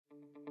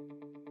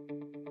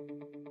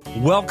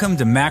Welcome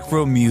to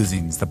Macro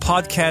Musings, the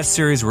podcast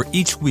series where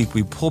each week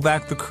we pull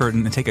back the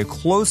curtain and take a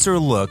closer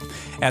look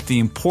at the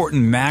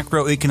important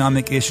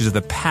macroeconomic issues of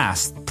the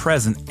past,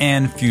 present,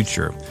 and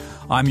future.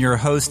 I'm your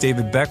host,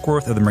 David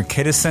Beckworth of the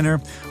Mercatus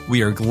Center.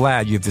 We are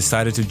glad you've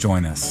decided to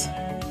join us.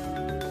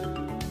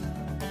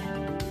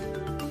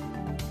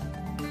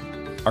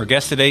 Our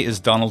guest today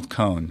is Donald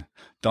Kohn.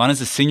 Don is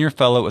a senior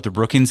fellow at the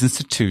Brookings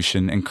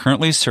Institution and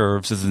currently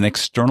serves as an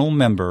external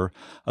member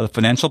of the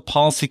Financial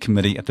Policy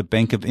Committee at the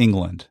Bank of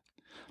England.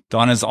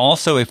 Don is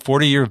also a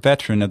 40-year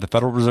veteran of the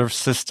Federal Reserve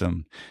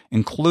System,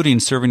 including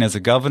serving as a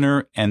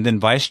governor and then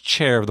vice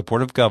chair of the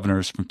Board of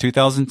Governors from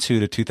 2002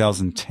 to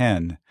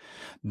 2010.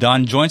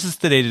 Don joins us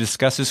today to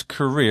discuss his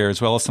career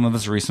as well as some of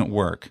his recent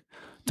work.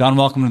 Don,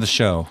 welcome to the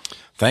show.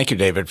 Thank you,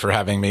 David, for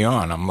having me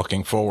on. I'm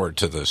looking forward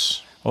to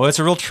this. Well, it's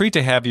a real treat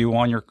to have you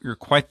on. You're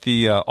quite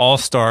the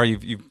all-star.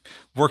 You've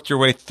worked your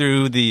way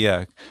through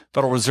the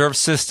Federal Reserve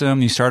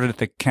System. You started at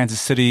the Kansas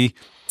City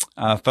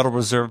Federal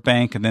Reserve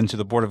Bank and then to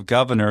the Board of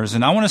Governors.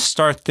 And I want to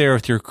start there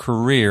with your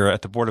career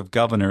at the Board of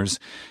Governors.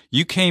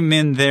 You came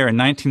in there in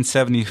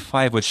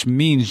 1975, which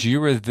means you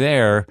were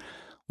there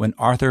when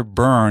Arthur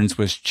Burns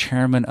was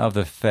chairman of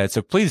the Fed.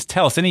 So please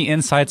tell us any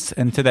insights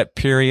into that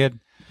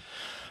period.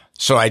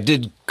 So I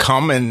did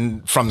come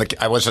in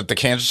I was at the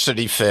Kansas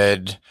City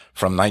Fed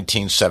from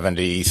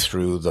 1970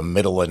 through the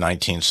middle of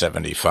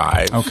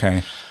 1975.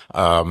 Okay.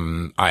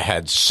 I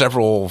had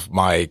several of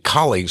my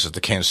colleagues at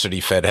the Kansas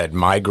City Fed had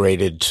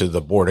migrated to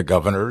the Board of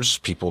Governors,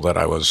 people that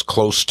I was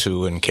close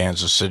to in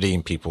Kansas City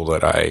and people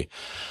that I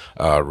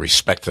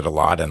respected a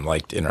lot and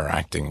liked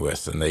interacting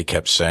with. And they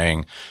kept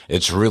saying,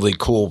 it's really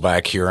cool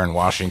back here in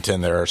Washington.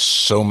 There are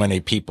so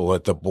many people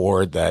at the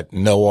board that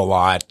know a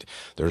lot.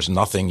 There's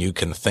nothing you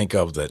can think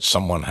of that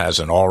someone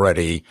hasn't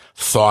already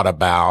thought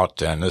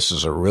about. And this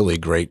is a really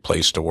great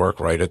place to work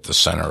right at the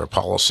center of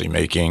policy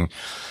making.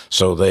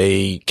 So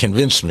they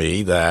convinced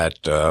me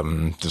that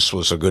this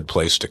was a good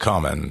place to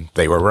come, and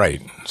they were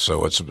right.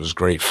 So it was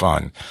great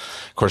fun.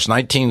 Of course,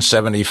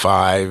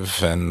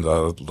 1975 and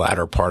the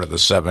latter part of the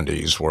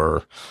 70s were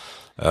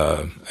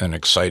an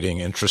exciting,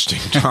 interesting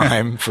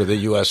time for the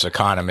U.S.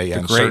 economy.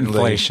 And certainly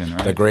inflation,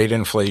 right? The great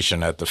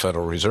inflation at the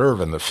Federal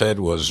Reserve, and the Fed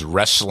was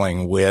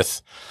wrestling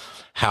with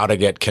how to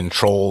get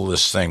control of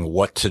this thing,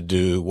 what to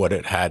do, what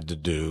it had to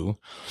do.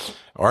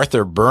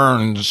 Arthur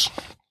Burns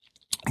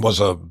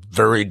was a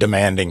very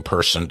demanding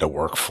person to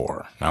work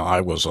for. Now, I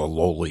was a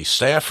lowly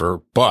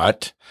staffer,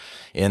 but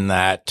in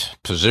that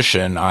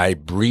position, I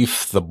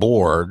briefed the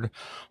board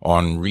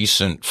on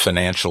recent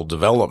financial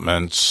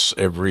developments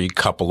every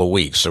couple of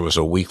weeks. There was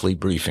a weekly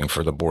briefing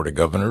for the Board of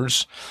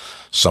Governors.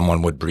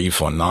 Someone would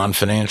brief on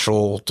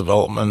non-financial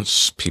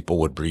developments. People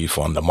would brief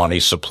on the money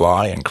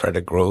supply and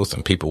credit growth,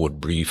 and people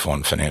would brief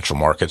on financial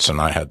markets,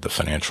 and I had the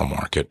financial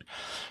market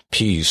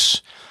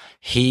piece.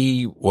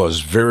 He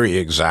was very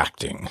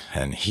exacting,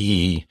 and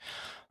he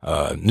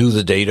knew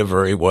the data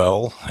very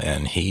well,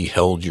 and he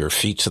held your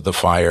feet to the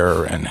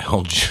fire and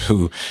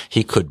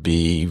he could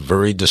be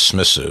very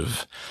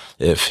dismissive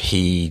if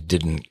he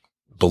didn't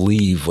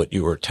believe what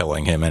you were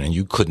telling him and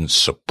you couldn't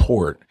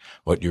support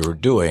what you were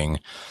doing.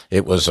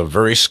 It was a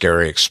very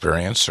scary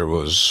experience. There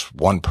was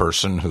one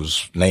person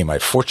whose name I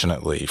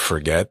fortunately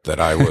forget that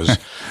I was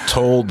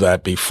told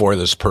that before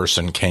this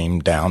person came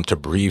down to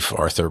brief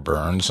Arthur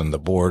Burns and the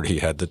board, he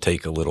had to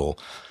take a little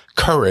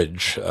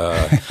courage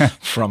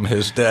from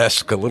his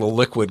desk, a little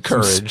liquid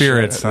courage. Some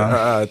spirits,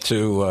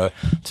 to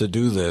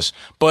do this.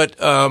 But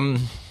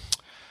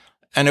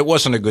and it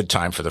wasn't a good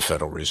time for the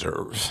Federal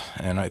Reserve.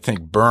 And I think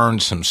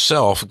Burns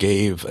himself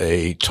gave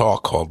a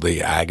talk called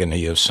The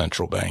Agony of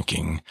Central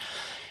Banking.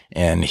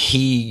 And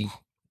he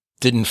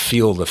didn't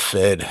feel the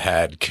Fed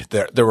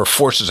there were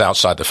forces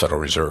outside the Federal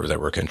Reserve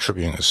that were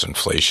contributing to this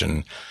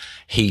inflation.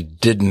 He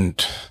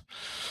didn't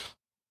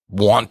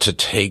want to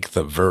take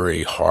the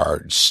very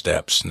hard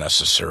steps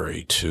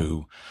necessary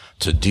to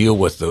deal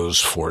with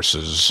those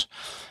forces.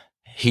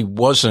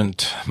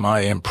 My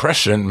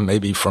impression,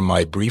 maybe from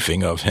my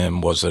briefing of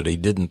him, was that he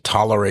didn't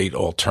tolerate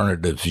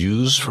alternative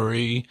views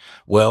very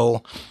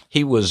well.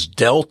 He was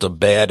dealt a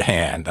bad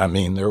hand. I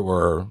mean, there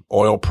were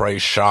oil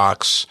price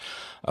shocks.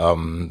 A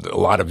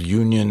lot of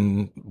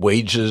union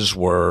wages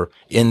were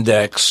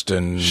indexed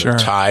and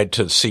tied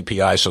to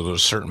CPI, so there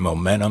was certain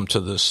momentum to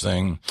this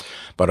thing.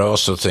 But I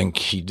also think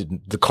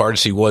the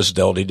cards he was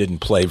dealt, he didn't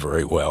play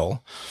very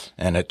well.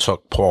 And it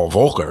took Paul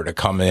Volcker to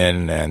come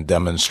in and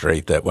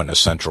demonstrate that when a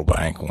central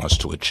bank wants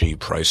to achieve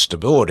price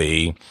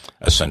stability,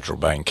 a central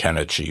bank can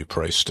achieve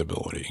price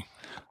stability.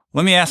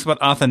 Let me ask about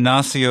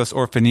Athanasios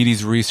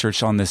Orphanides'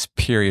 research on this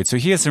period. So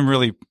he has some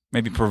really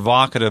maybe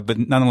provocative, but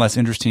nonetheless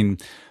interesting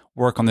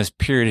work on this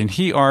period. And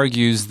he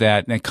argues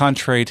that, and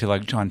contrary to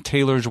like John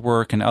Taylor's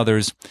work and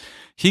others,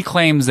 he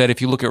claims that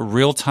if you look at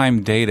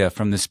real-time data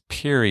from this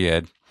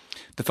period,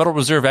 the Federal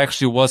Reserve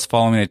actually was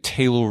following a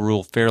Taylor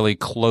rule fairly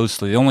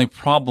closely. The only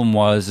problem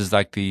is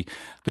like the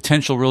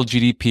potential real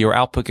GDP or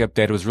output gap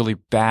data was really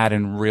bad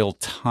in real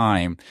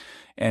time.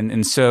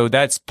 And so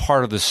that's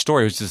part of the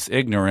story, was just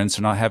ignorance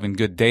or not having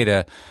good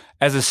data.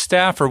 as a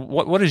staffer,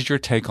 what is your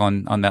take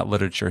on that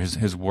literature,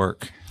 his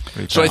work?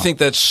 So I think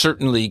that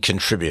certainly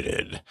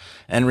contributed.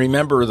 And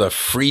remember, the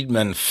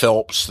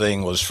Friedman-Phelps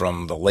thing was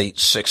from the late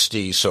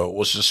 60s, so it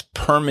was just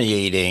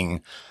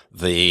permeating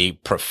the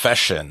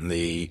profession.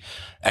 The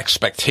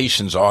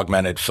expectations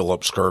augmented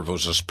Phillips curve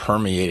was just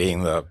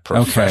permeating the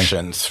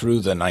profession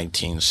through the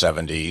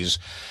 1970s.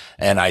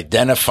 And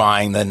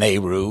identifying the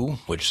Nehru,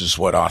 which is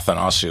what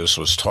Athanasios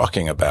was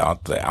talking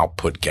about, the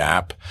output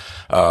gap,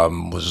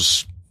 it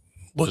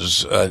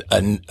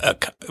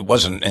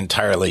wasn't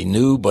entirely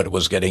new, but it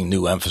was getting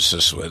new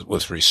emphasis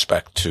with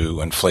respect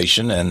to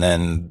inflation. And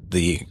then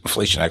the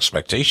inflation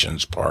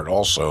expectations part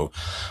also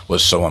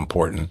was so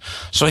important.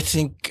 So I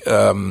think,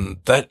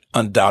 that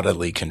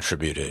undoubtedly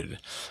contributed.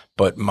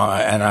 But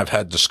and I've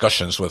had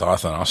discussions with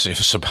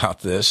Athanasios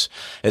about this.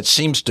 It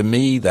seems to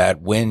me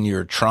that when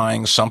you're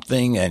trying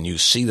something and you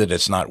see that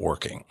it's not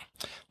working,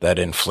 that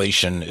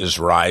inflation is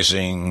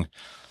rising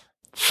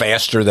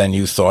faster than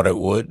you thought it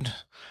would,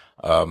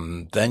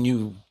 then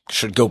you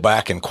should go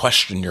back and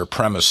question your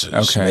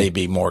premises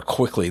maybe more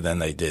quickly than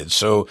they did.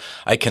 So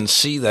I can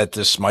see that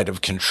this might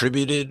have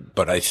contributed,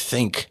 but I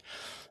think,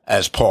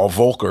 as Paul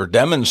Volcker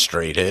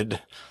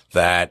demonstrated,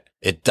 that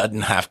it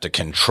doesn't have to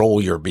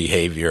control your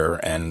behavior.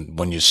 And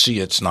when you see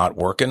it's not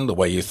working the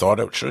way you thought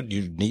it should,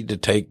 you need to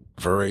take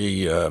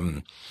very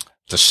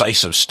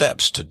decisive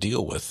steps to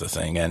deal with the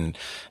thing.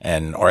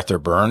 And Arthur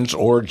Burns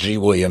or G.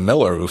 William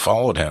Miller, who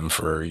followed him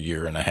for a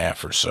year and a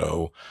half or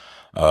so,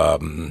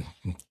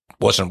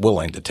 wasn't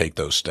willing to take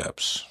those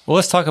steps. Well,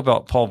 let's talk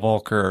about Paul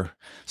Volcker.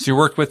 So you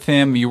worked with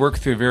him. You worked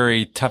through a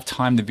very tough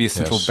time to be a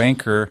central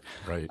banker.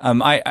 Right.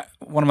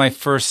 One of my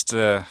first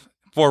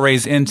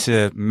forays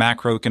into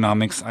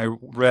macroeconomics, I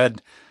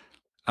read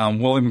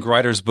William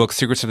Greider's book,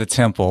 Secrets of the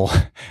Temple.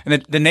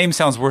 And the name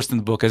sounds worse than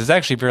the book, because it's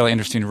actually a fairly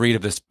interesting read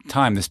of this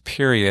time, this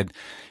period.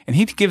 And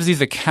he gives these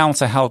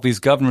accounts of how these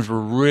governors were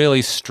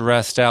really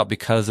stressed out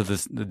because of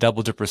the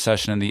double-dip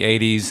recession in the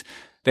 80s.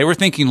 They were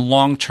thinking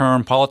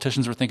long-term.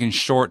 Politicians were thinking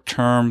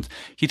short-term.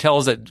 He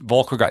tells that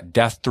Volcker got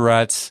death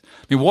threats.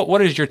 I mean,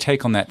 what is your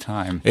take on that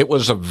time? It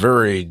was a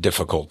very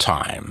difficult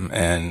time,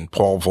 and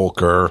Paul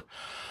Volcker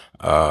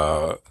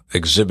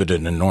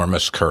exhibited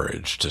enormous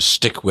courage to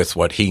stick with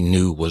what he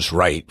knew was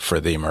right for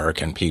the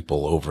American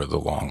people over the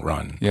long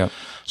run. Yeah.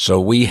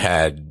 So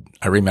I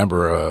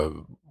remember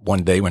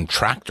one day when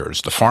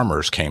the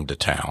farmers came to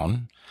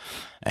town,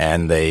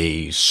 and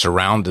they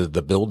surrounded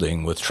the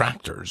building with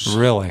tractors.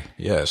 Really?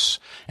 Yes.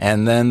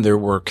 And then there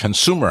were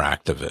consumer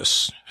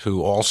activists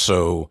who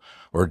also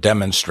were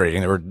demonstrating.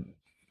 There were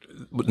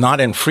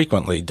not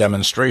infrequently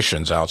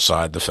demonstrations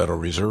outside the Federal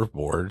Reserve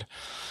Board.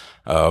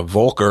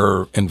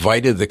 Volcker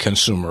invited the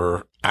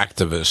consumer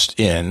activist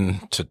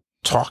in to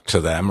talk to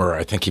them, or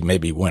I think he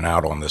maybe went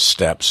out on the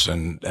steps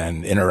and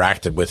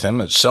interacted with him.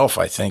 Itself,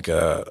 I think,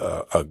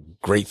 a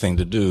great thing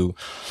to do.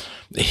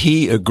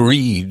 He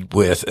agreed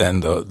with,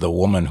 and the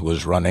woman who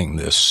was running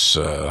this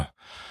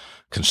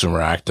consumer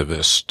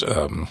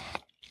activist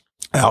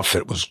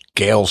outfit was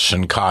Gail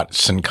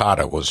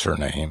Sincata was her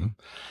name,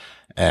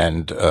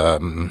 and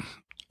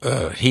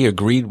he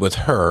agreed with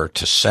her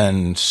to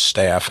send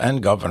staff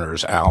and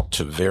governors out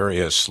to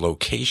various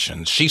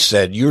locations. She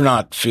said, "You're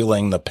not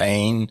feeling the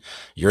pain.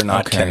 You're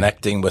not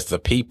connecting with the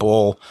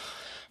people."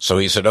 So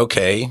he said,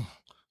 "Okay,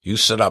 you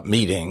set up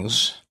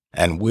meetings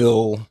and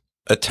we'll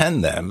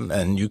attend them,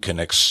 and you can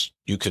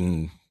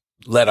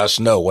let us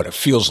know what it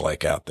feels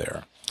like out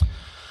there."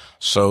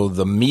 So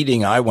the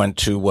meeting I went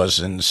to was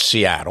in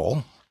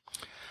Seattle,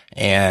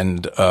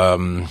 and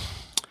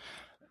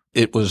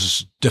it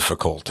was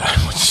difficult,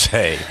 I would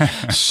say.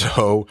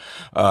 So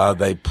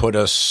they put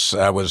us.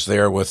 I was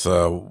there with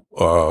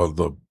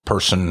the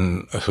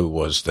person who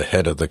was the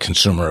head of the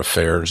Consumer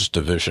Affairs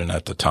Division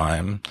at the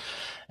time.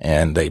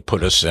 And they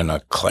put us in a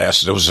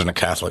class. It was in a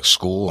Catholic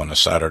school on a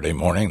Saturday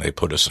morning. They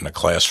put us in a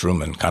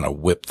classroom and kind of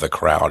whipped the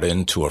crowd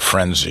into a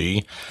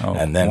frenzy. Oh,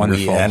 and then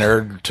wonderful. We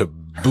entered to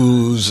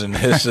boos and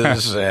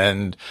hisses,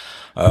 and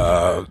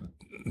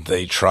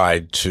they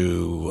tried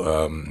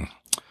to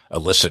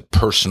elicit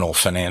personal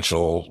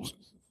financial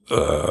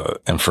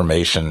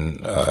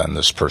information. And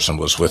this person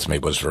was with me,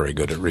 was very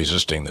good at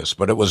resisting this.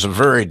 But it was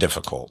very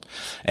difficult.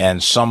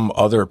 And some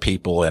other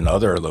people in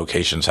other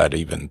locations had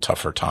even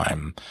tougher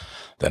time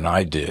than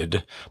I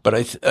did. But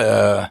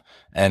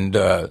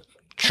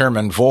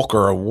Chairman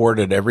Volcker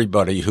awarded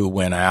everybody who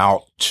went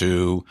out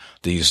to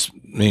these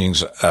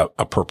meetings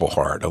a Purple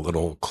Heart, a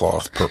little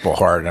cloth Purple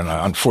Heart. And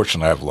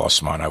unfortunately, I've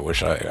lost mine. I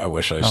wish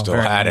I still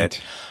had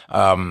it.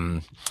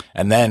 And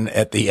then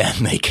at the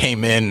end, they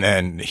came in,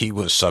 and he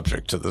was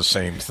subject to the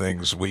same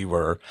things we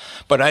were.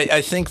 But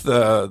I think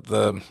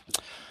the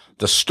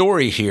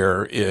story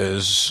here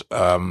is,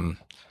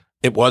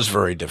 it was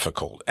very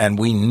difficult, and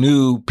we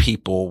knew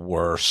people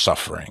were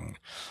suffering.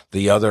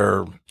 The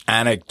other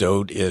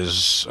anecdote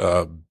is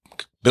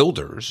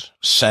builders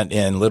sent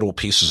in little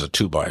pieces of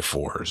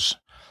 2x4s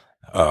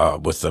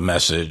with the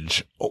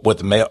message,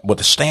 with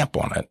a stamp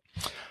on it,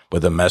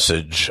 with a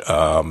message,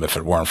 if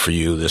it weren't for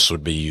you, this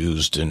would be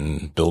used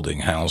in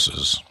building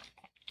houses.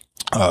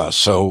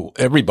 So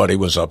everybody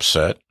was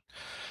upset.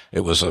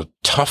 It was a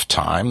tough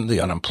time.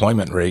 The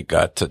unemployment rate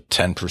got to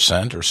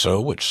 10% or so,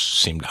 which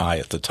seemed high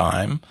at the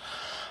time.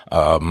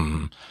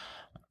 And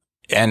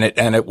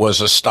it was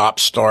a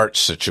stop-start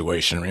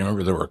situation.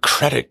 Remember, there were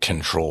credit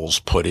controls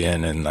put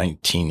in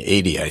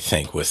 1980, I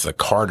think, with the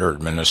Carter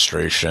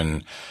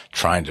administration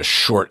trying to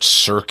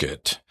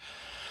short-circuit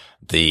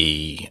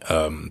the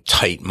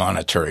tight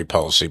monetary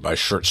policy. By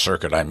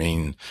short-circuit, I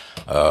mean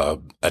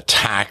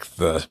attack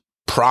the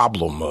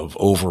problem of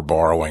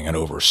overborrowing and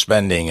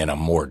overspending in a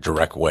more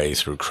direct way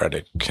through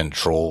credit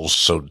controls.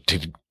 So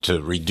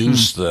to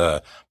reduce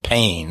the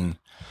pain,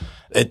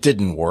 it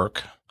didn't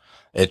work.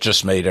 It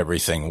just made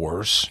everything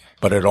worse,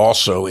 but it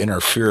also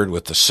interfered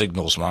with the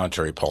signals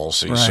monetary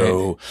policy. Right.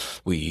 So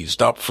we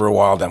eased up for a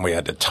while, then we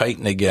had to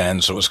tighten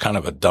again. So it was kind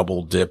of a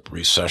double dip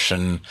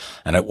recession.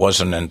 And it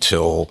wasn't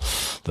until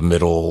the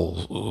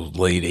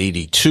late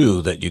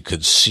 82 that you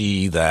could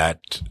see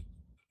that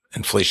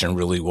inflation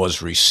really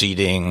was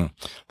receding.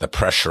 The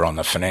pressure on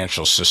the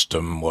financial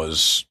system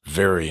was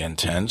very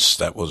intense.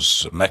 That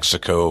was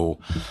Mexico,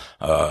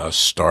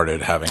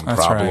 started having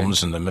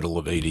problems in the middle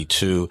of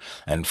 82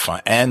 and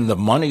the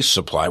money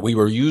supply. We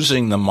were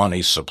using the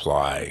money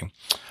supply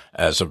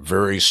as a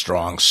very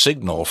strong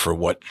signal for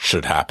what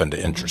should happen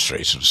to interest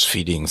rates. It was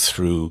feeding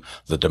through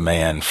the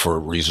demand for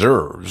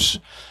reserves.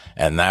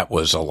 And that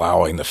was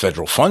allowing the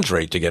federal funds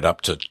rate to get up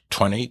to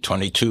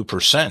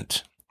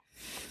 22%.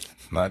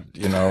 Not,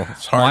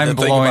 it's hard to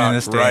think about. In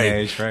this day and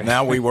age, right?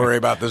 Now we worry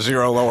about the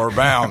zero lower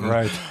bound.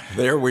 Right.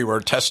 There we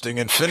were testing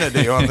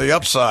infinity on the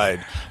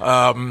upside.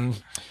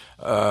 And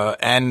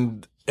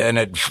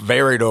it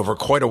varied over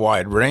quite a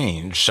wide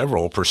range,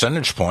 several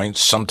percentage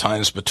points,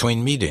 sometimes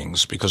between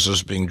meetings, because it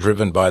was being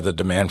driven by the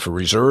demand for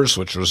reserves,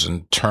 which was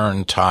in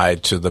turn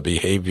tied to the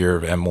behavior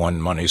of M1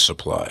 money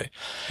supply.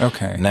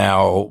 Okay.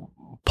 Now,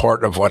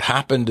 part of what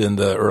happened in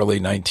the early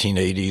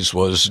 1980s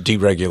was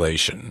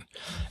deregulation.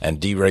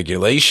 And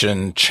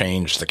deregulation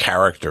changed the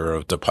character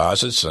of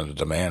deposits and the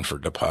demand for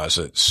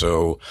deposits.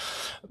 So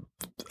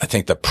I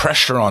think the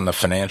pressure on the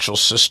financial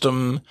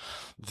system,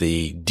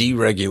 the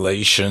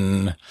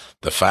deregulation,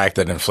 the fact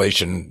that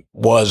inflation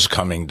was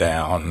coming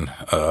down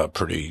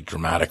pretty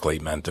dramatically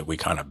meant that we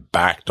kind of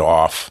backed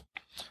off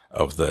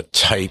of the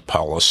tight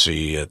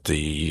policy at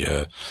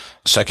the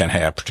second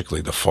half,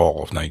 particularly the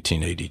fall of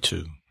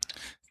 1982.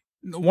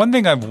 One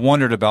thing I've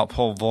wondered about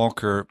Paul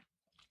Volcker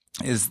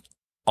is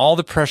all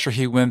the pressure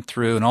he went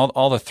through and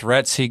all the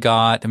threats he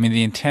got. I mean,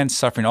 the intense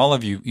suffering all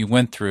of you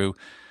went through.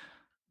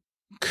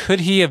 Could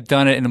he have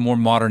done it in a more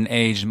modern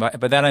age? By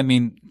that, I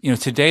mean,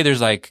 today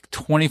there's like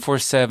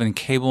 24/7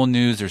 cable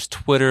news. There's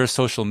Twitter,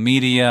 social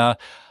media.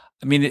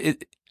 I mean,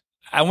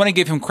 I want to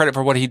give him credit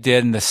for what he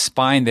did and the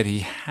spine that he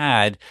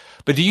had.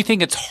 But do you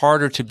think it's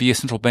harder to be a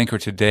central banker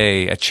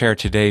today, a chair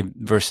today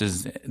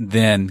versus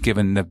then,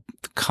 given the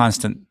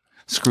constant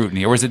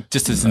scrutiny, or is it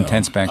just as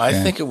intense back then? I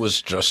think it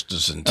was just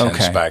as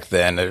intense back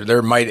then.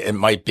 It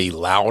might be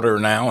louder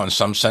now in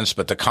some sense,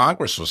 but the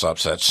Congress was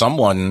upset.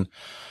 Someone,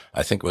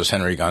 I think it was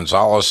Henry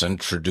Gonzalez,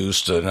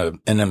 introduced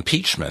an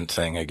impeachment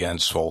thing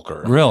against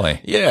Volcker.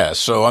 Really? Yeah.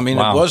 So, I mean,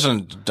 wow.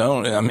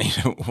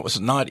 It was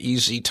not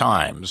easy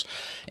times.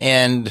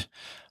 And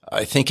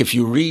I think if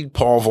you read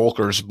Paul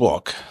Volcker's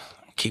book,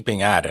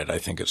 Keeping at It, I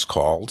think it's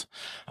called,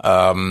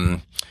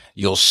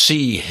 you'll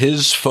see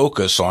his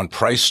focus on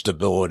price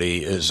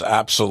stability is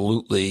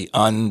absolutely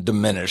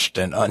undiminished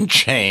and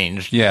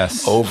unchanged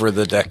over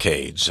the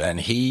decades. And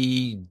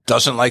he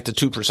doesn't like the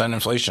 2%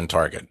 inflation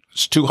target.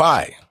 It's too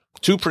high,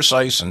 too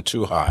precise and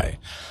too high.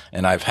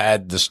 And I've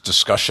had this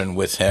discussion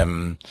with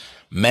him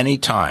many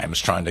times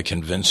trying to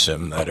convince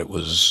him that it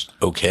was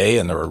okay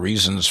and there were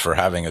reasons for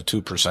having a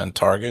 2%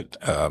 target.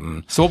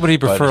 So what would he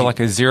prefer, like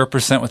a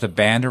 0% with a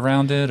band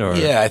around it? Or?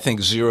 Yeah, I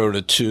think 0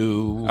 to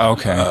 2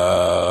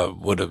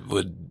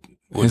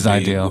 his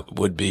ideal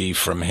would be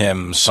from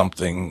him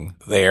something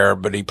there,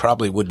 but he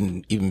probably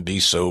wouldn't even be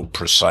so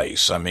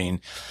precise. I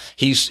mean,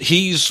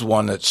 he's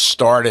one that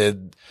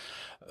started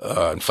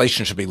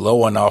inflation should be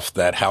low enough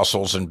that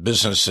households and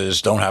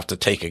businesses don't have to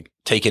take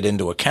it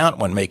into account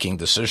when making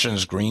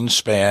decisions.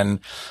 Greenspan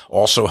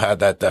also had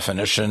that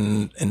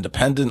definition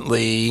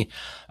independently.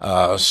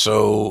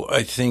 So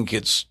I think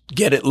it's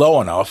get it low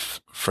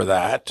enough for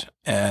that.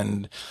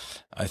 And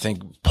I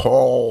think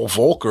Paul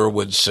Volcker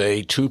would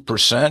say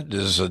 2%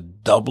 is a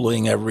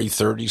doubling every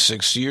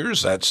 36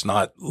 years. That's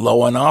not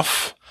low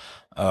enough.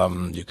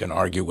 You can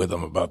argue with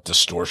him about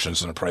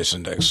distortions in the price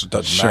index. It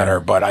doesn't matter.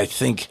 But I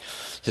think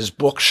his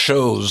book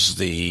shows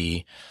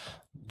his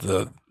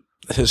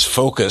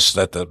focus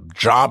that the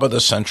job of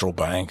the central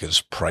bank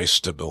is price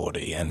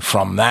stability. And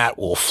from that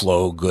will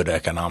flow good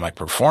economic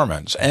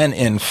performance. And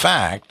in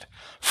fact,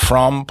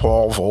 from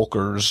Paul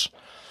Volcker's,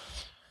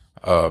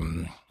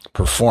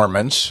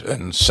 performance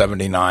in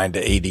 79 to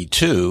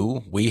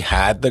 82, we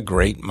had the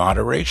great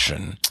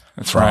moderation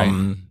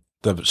from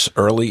the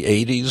early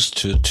 80s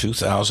to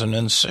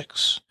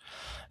 2006.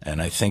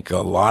 And I think a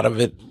lot of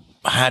it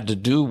had to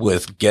do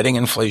with getting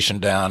inflation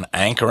down,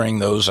 anchoring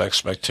those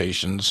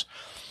expectations,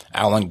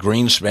 Alan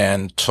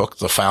Greenspan took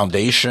the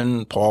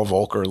foundation Paul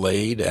Volcker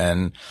laid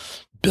and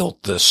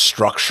built this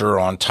structure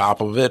on top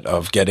of it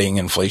of getting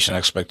inflation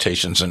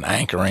expectations and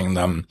anchoring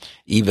them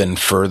even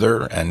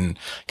further. And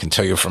can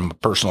tell you from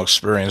personal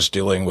experience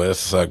dealing with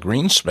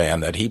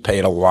Greenspan that he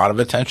paid a lot of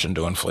attention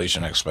to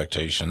inflation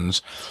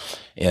expectations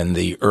in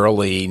the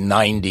early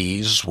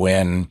 90s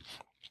when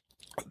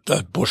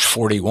the Bush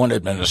 41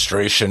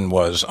 administration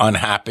was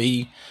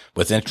unhappy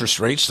with interest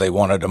rates. They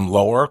wanted them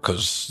lower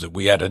because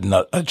we had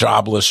a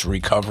jobless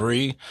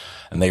recovery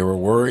and they were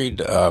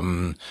worried.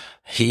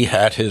 He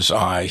had his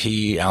eye,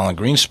 Alan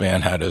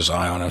Greenspan had his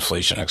eye on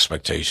inflation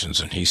expectations,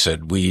 and he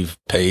said,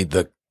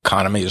 the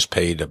economy has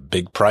paid a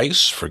big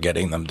price for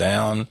getting them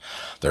down.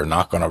 They're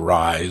not going to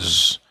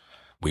rise.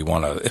 We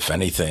want to, if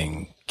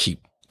anything,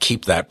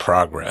 keep that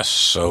progress.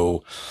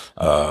 So,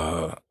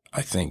 I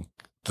think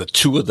the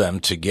two of them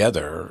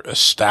together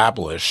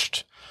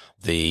established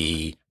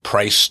the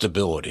price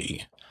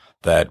stability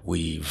that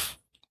we've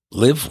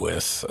lived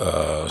with,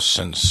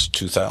 since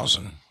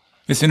 2000.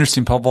 It's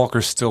interesting. Paul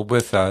Volcker's still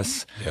with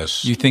us.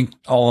 Yes. You think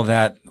all of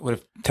that would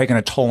have taken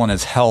a toll on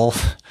his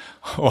health,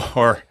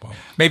 or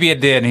maybe it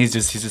did, and he's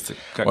just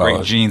got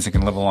great genes and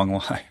can live a long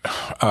life.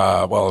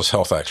 His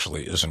health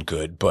actually isn't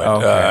good, but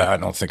I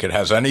don't think it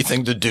has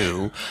anything to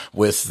do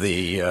with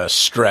the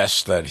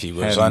stress that he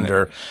was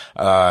under.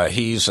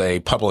 He's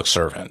a public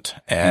servant,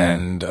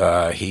 and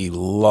he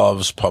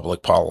loves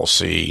public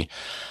policy.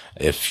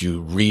 If you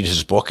read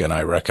his book, and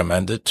I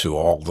recommend it to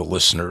all the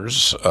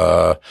listeners,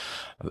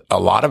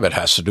 a lot of it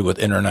has to do with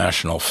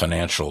international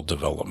financial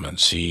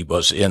developments. He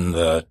was in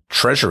the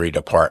Treasury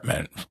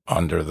Department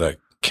under the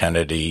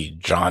Kennedy,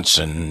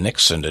 Johnson,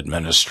 Nixon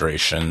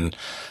administration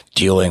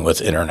dealing with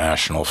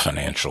international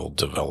financial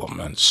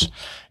developments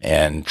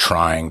and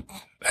trying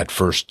at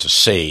first to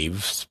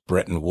save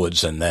Bretton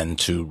Woods and then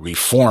to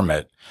reform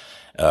it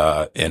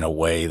in a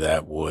way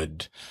that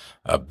would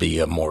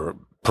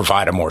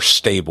provide a more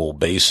stable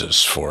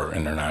basis for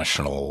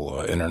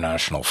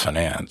international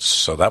finance.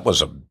 So that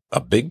was a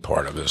big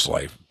part of his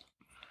life.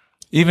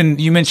 Even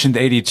you mentioned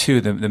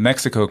 82, the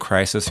Mexico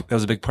crisis. That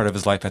was a big part of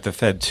his life at the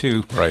Fed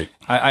too. Right.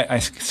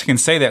 I can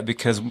say that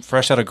because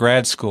fresh out of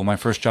grad school, my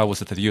first job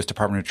was at the U.S.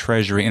 Department of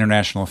Treasury,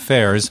 International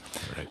Affairs,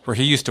 where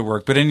he used to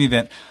work. But in any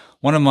event,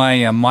 one of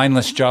my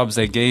mindless jobs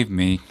they gave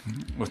me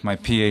with my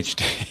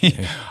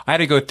PhD, I had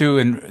to go through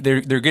and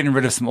they're getting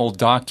rid of some old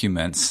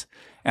documents.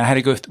 And we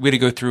had to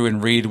go through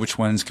and read which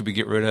ones could we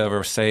get rid of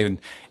or save.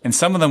 And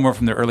some of them were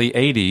from the early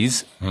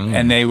 80s,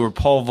 and they were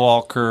Paul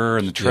Volcker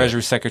and the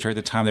Treasury Secretary at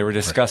the time. They were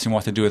discussing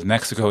what to do with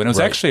Mexico. And it was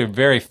actually a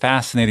very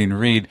fascinating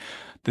read,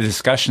 the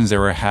discussions they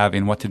were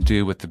having, what to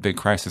do with the big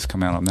crisis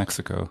coming out of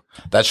Mexico.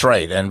 That's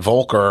right. And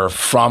Volcker,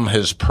 from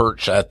his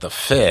perch at the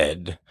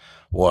Fed,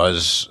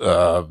 was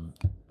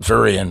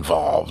very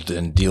involved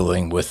in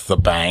dealing with the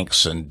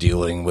banks and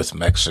dealing with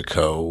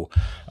Mexico,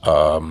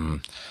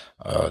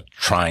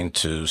 trying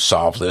to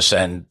solve this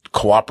and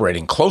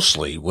cooperating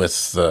closely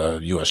with the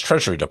U.S.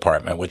 Treasury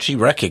Department, which he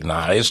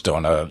recognized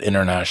on an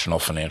international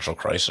financial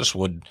crisis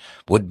would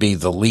be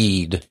the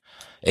lead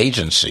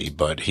agency,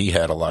 but he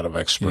had a lot of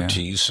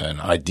expertise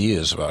and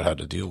ideas about how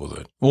to deal with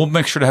it. We'll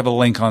make sure to have a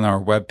link on our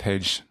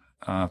webpage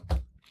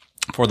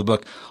for the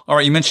book. All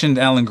right, you mentioned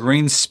Alan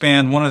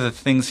Greenspan. One of the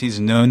things he's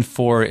known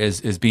for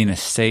is being a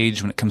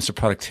sage when it comes to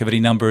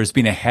productivity numbers,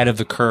 being ahead of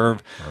the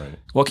curve. Right.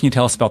 What can you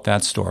tell us about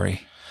that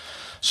story?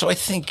 So I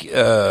think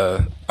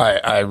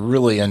I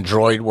really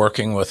enjoyed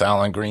working with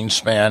Alan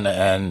Greenspan,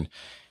 and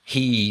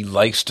he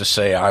likes to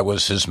say I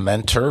was his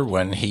mentor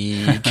when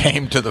he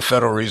came to the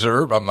Federal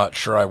Reserve. I'm not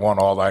sure I want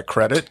all that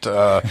credit,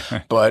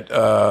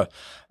 but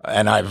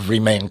and I've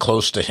remained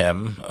close to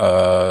him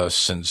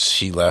since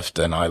he left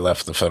and I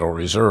left the Federal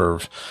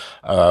Reserve.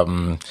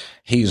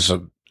 He's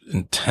an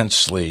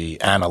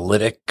intensely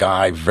analytic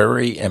guy,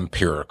 very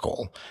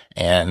empirical,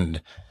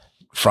 and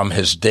from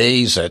his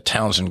days at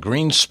Townsend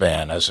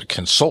Greenspan as a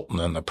consultant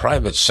in the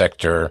private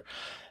sector,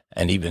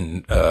 and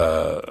even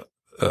had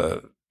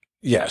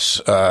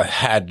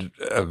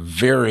a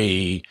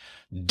very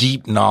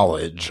deep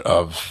knowledge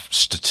of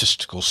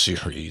statistical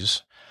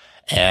series,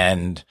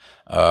 and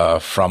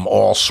from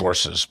all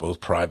sources,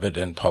 both private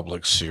and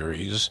public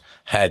series,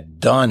 had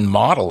done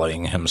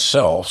modeling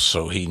himself,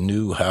 so he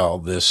knew how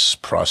this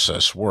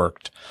process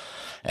worked,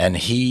 and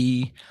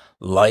he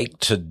like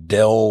to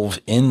delve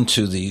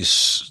into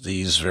these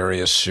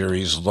various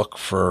series, look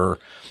for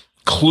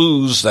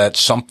clues that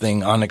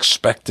something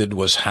unexpected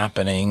was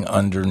happening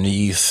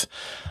underneath.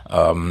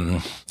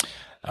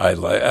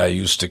 I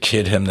used to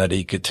kid him that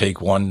he could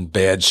take one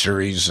bad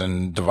series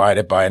and divide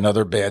it by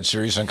another bad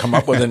series and come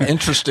up with an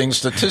interesting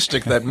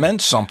statistic that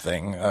meant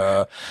something.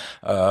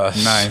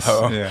 Nice.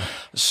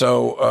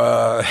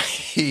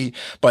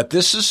 But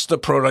this is the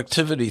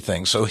productivity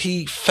thing. So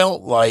he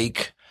felt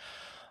like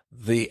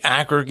the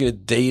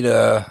aggregate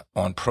data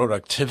on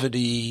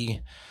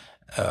productivity,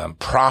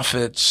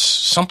 profits,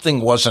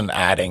 something wasn't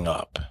adding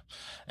up.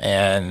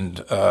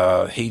 And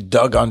he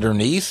dug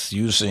underneath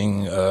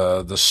using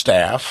the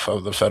staff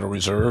of the Federal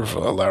Reserve.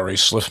 Larry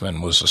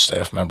Sliffman was a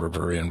staff member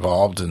very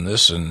involved in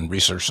this and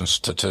research and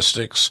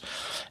statistics,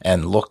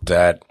 and looked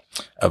at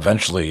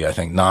eventually, I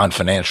think,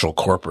 non-financial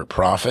corporate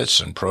profits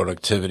and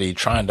productivity,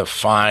 trying to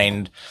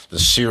find the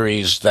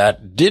series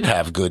that did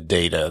have good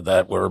data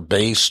that were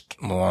based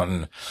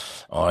on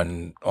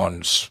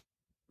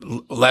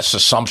less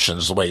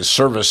assumptions, the way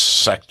service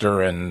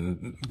sector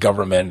and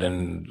government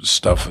and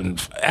stuff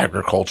and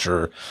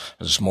agriculture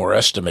is more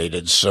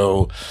estimated.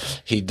 So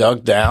he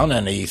dug down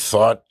and he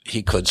thought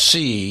he could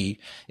see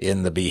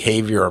in the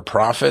behavior of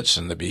profits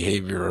and the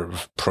behavior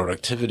of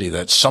productivity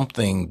that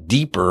something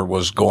deeper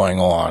was going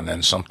on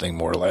and something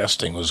more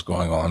lasting was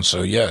going on.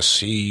 So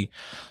yes, he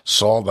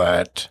saw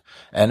that.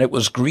 And it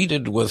was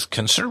greeted with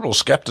considerable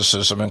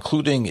skepticism,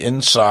 including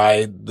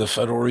inside the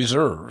Federal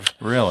Reserve.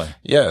 Really?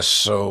 Yes.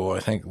 So I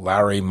think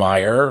Larry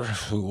Meyer,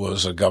 who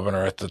was a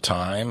governor at the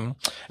time,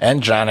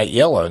 and Janet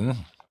Yellen,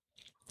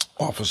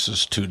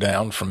 offices 2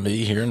 down from me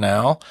here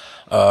now,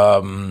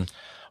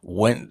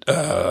 went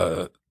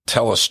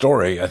tell a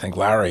story. I think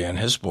Larry in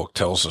his book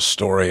tells a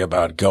story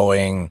about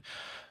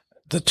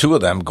the 2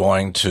 of them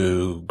going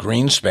to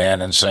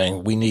Greenspan and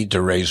saying, we need to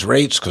raise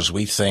rates because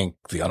we think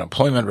the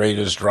unemployment rate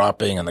is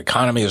dropping and the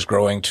economy is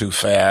growing too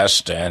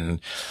fast. And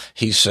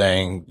he's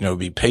saying,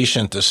 be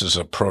patient. This is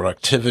a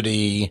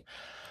productivity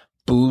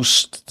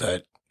boost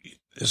that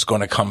is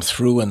going to come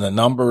through in the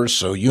numbers.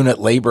 So unit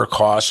labor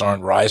costs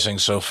aren't rising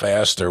so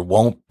fast. There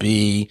won't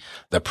be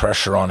the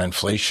pressure on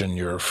inflation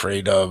you're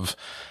afraid of,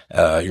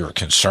 you're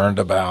concerned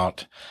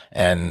about,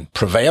 and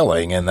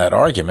prevailing in that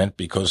argument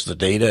because the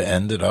data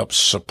ended up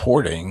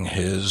supporting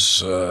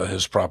his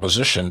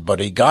proposition. But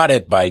he got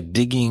it by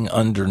digging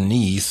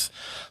underneath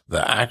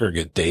the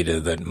aggregate data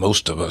that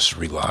most of us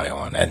rely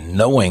on and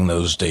knowing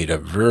those data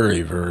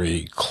very,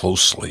 very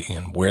closely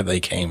and where they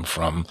came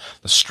from,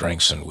 the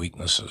strengths and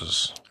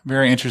weaknesses.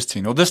 Very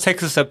interesting. Well, this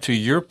takes us up to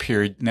your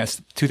period.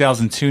 That's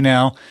 2002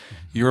 now.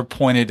 You're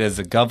appointed as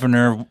a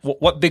governor.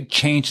 What big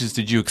changes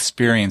did you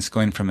experience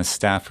going from a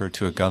staffer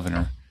to a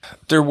governor?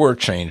 There were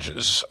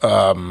changes.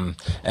 And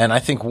I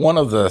think one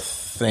of the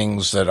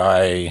things that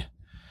I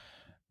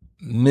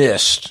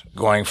missed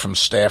going from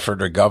staffer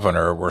to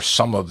governor were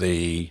some of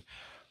the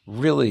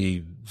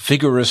really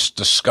vigorous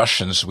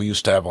discussions we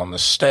used to have on the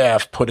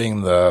staff,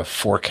 putting the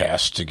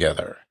forecast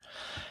together.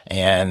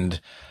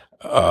 And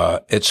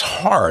it's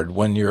hard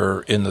when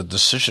you're in the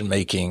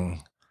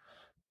decision-making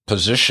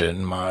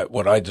position.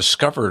 What I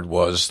discovered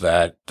was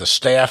that the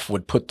staff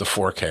would put the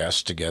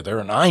forecast together,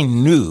 and I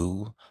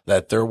knew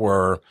that there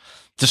were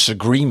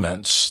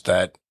disagreements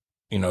that,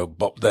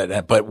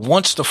 but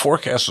once the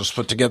forecast was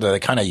put together, they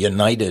kind of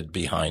united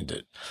behind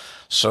it.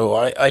 So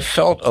I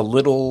felt a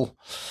little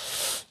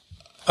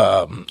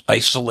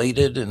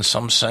isolated in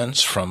some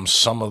sense from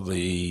some of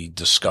the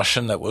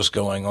discussion that was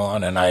going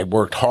on, and I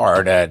worked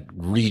hard at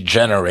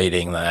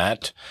regenerating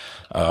that,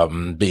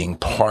 being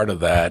part of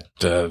that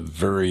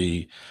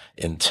very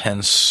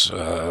intense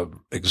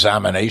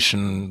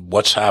examination,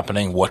 what's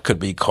happening, what could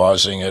be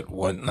causing it,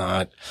 what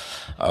not.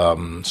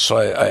 So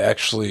I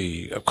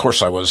actually, of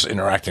course, I was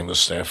interacting with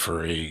staff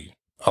a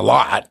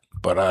lot,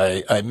 but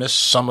I missed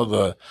some of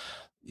the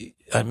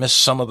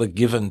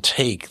give and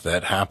take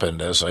that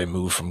happened as I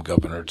moved from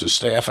governor to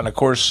staff, and of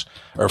course,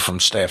 or from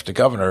staff to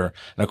governor.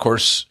 And of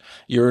course,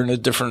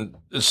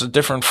 it's a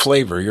different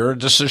flavor. You're a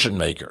decision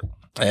maker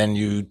and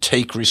you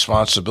take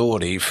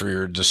responsibility for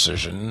your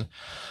decision.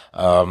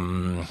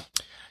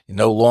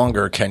 No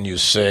longer can you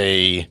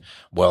say,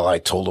 well, I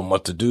told them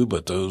what to do,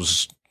 but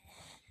those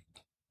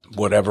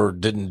whatever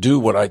didn't do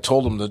what I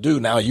told them to do.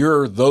 Now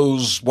you're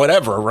those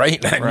whatever,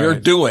 right? And You're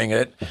doing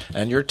it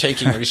and you're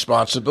taking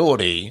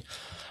responsibility.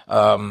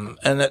 So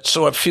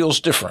it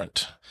feels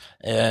different.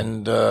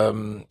 And,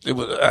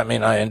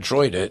 I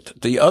enjoyed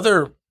it. The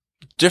other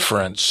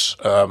difference,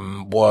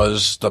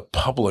 was the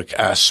public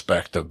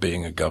aspect of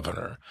being a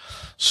governor.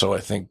 So I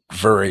think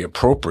very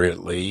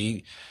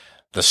appropriately,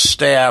 the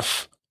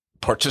staff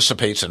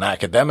participates in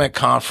academic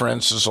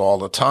conferences all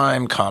the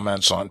time,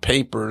 comments on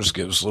papers,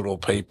 gives little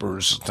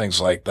papers,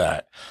 things like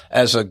that.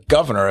 As a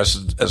governor,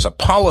 as a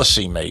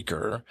policy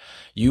maker,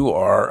 you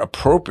are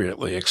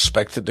appropriately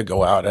expected to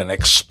go out and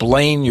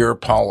explain your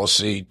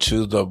policy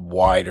to the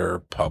wider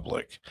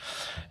public.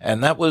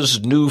 And that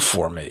was new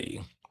for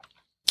me.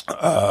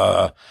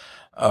 And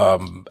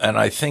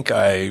I think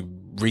I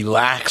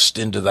relaxed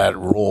into that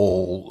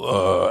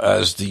role,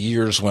 as the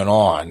years went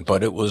on,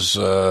 but it was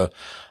a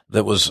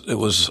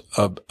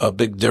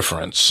big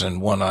difference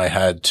and one I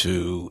had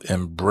to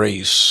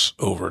embrace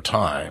over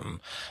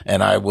time.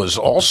 And I was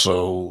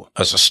also,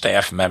 as a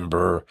staff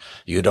member,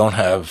 you don't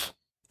have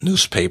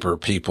newspaper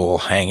people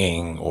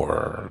hanging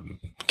or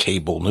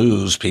cable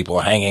news people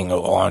hanging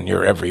on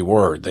your every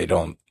word. They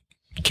don't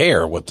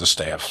care what the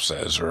staff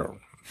says or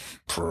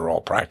for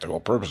all practical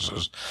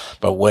purposes.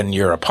 But when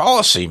you're a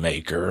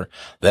policymaker,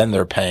 then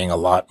they're paying a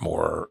lot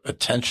more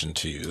attention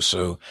to you.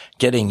 So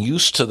getting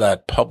used to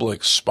that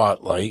public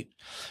spotlight,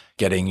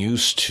 getting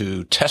used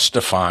to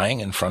testifying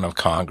in front of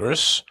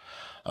Congress,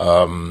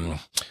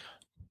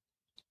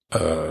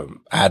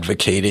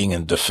 advocating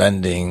and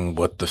defending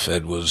what the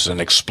Fed was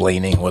and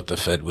explaining what the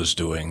Fed was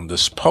doing.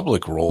 This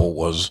public role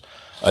was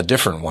a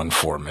different one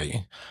for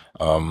me.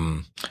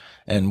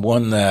 And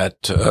one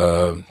that,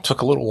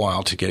 took a little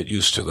while to get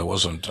used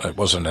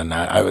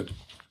to.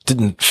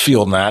 Didn't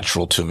feel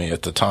natural to me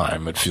at the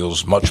time. It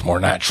feels much more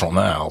natural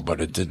now,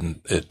 but it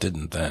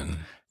didn't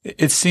then.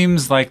 It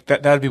seems like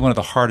that would be one of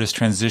the hardest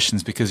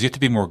transitions because you have to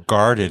be more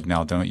guarded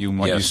now, don't you?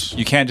 Yes.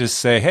 You can't just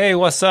say, "Hey,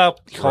 what's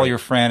up?" Call your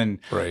friend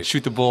and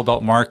shoot the bull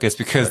about markets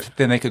because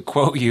then they could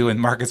quote you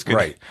and markets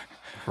could.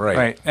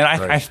 Right. And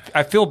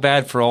I feel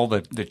bad for all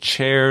the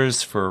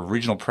chairs for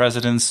regional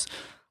presidents.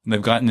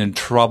 They've gotten in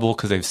trouble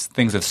because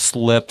things have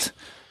slipped,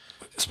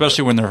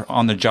 especially when they're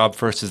on the job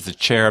first as the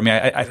chair. I mean,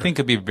 I think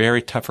it'd be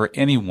very tough for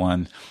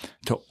anyone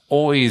to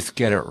always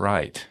get it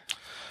right.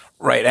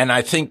 Right. And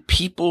I think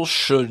people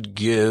should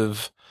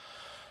give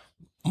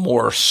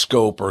more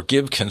scope or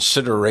give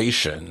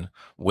consideration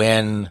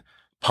when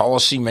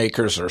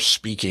policymakers are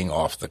speaking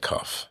off the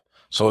cuff.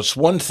 So it's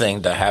one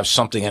thing to have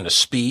something in a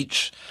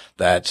speech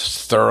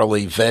that's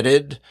thoroughly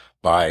vetted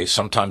by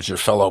sometimes your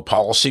fellow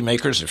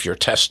policymakers. If you're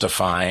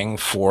testifying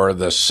for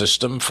the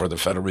system, for the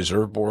Federal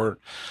Reserve Board,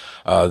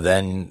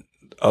 then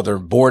other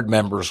board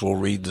members will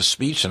read the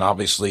speech, and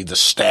obviously the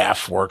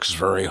staff works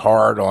very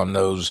hard on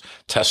those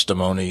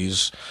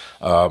testimonies.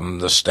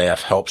 The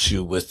staff helps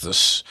you with the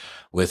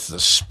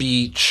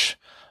speech.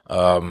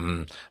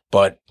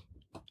 But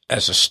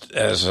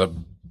as a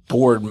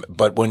board,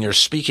 but when you're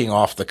speaking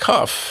off the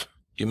cuff,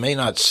 you may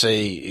not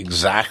say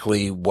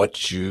exactly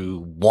what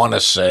you want to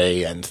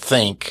say and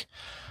think,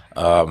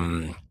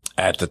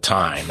 at the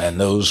time, and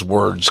those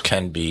words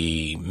can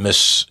be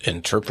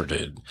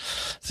misinterpreted.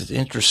 It's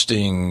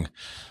interesting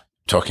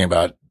talking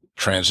about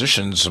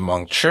transitions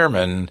among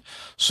chairmen.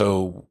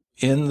 So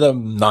in the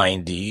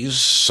 90s,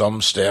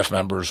 some staff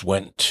members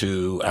went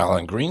to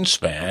Alan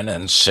Greenspan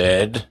and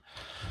said,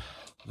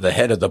 the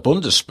head of the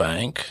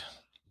Bundesbank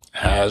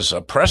has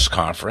a press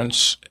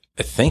conference,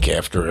 I think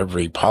after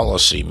every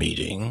policy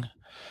meeting.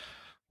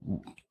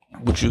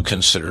 Would you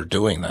consider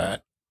doing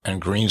that?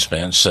 And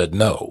Greenspan said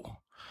no.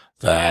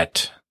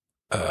 That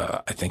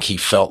I think he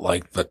felt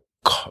like the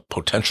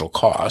potential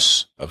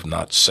costs of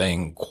not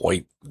saying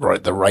quite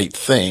the right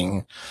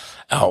thing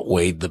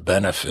outweighed the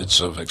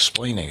benefits of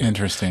explaining it.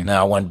 Interesting.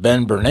 Now, when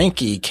Ben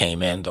Bernanke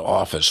came into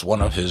office,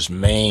 one of his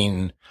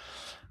main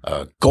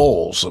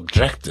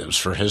objectives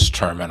for his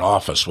term in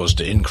office was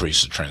to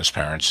increase the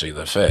transparency of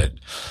the Fed.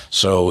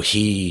 So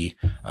he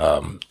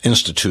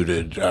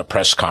instituted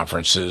press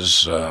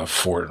conferences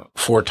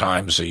four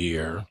times a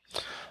year.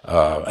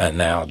 And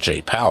now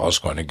Jay Powell is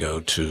going to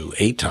go to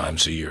 8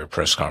 times a year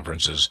press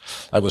conferences.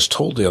 I was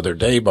told the other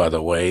day, by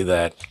the way,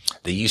 that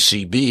the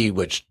ECB,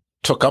 which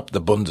took up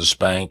the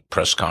Bundesbank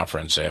press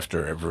conference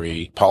after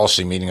every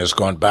policy meeting, has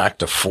gone back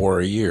to 4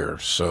 a year.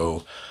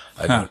 So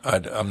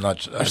I'm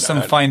not. There's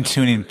some fine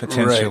tuning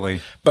potentially,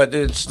 right. But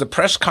the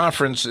press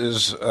conference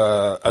is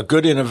a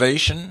good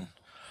innovation.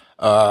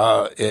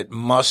 It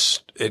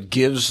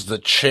gives the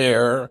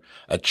chair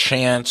a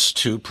chance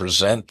to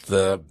present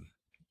the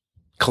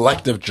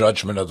collective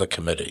judgment of the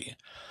committee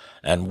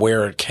and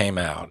where it came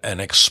out and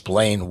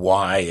explain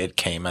why it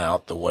came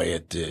out the way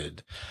it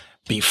did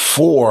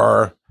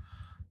before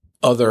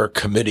other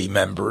committee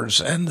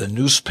members and the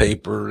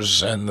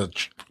newspapers and the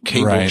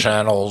cable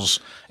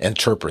channels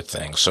interpret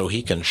things. So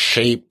he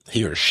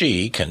or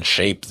she can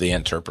shape the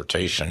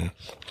interpretation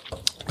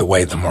the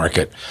way the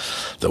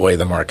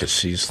market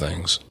sees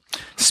things.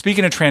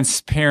 Speaking of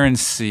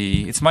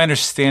transparency, it's my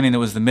understanding it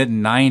was the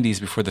mid-90s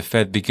before the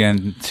Fed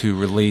began to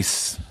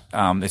release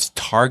its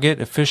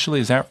target officially.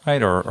 Is that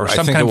right? Or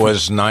some I think kind it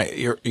was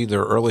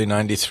either early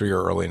 93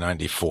 or early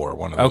 94,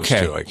 one of those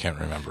two. I can't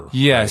remember.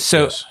 Yeah. Right,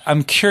 so yes.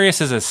 I'm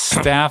curious, as a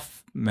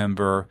staff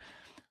member,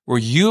 were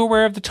you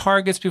aware of the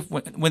targets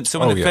before, when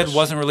the Fed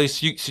wasn't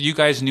released? So you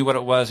guys knew what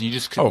it was, and you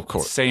just couldn't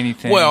say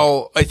anything?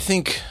 Well, I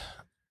think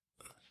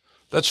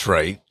that's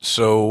right.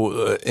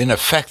 So, in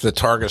effect, the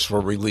targets were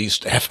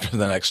released after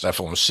the next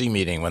FOMC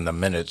meeting when the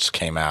minutes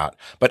came out.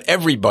 But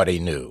everybody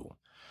knew.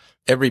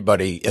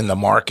 Everybody in the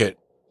market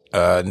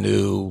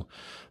knew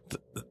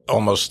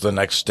almost the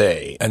next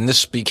day. And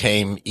this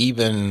became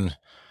even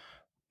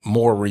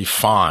more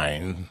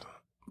refined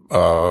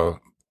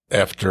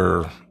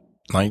after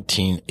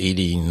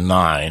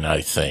 1989,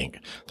 I think.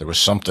 There was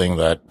something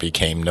that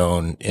became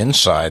known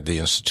inside the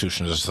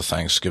institution as the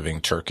Thanksgiving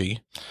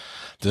turkey.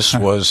 This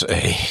was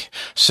a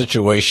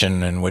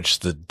situation in which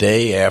the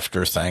day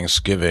after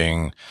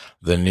Thanksgiving,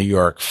 the New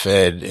York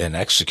Fed, in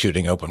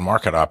executing open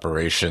market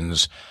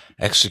operations,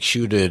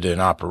 executed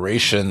an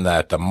operation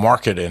that the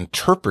market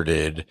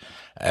interpreted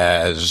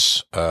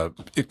as,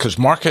 because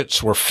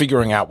markets were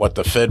figuring out what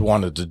the Fed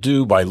wanted to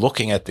do by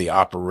looking at the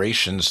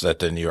operations that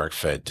the New York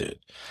Fed did.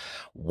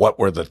 what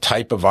were the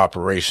type of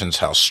operations,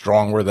 how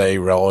strong were they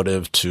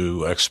relative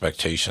to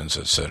expectations,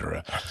 et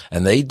cetera.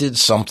 And they did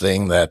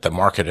something that the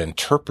market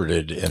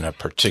interpreted in a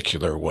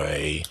particular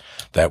way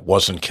that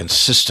wasn't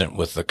consistent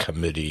with the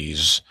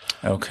committee's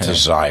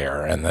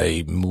desire, and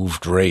they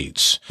moved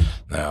rates.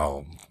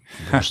 Now,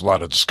 there's a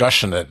lot of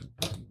discussion that,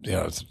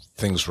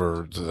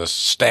 the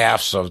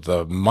staffs of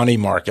the money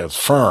market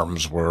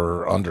firms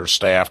were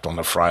understaffed on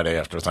the Friday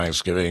after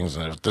Thanksgiving,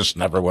 and this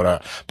never would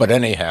have. But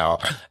anyhow,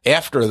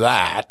 after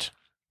that,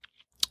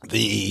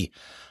 the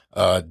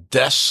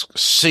desk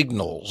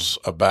signals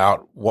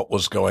about what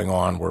was going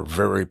on were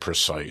very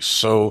precise.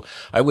 So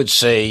I would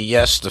say,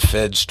 yes, the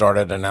Fed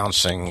started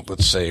announcing,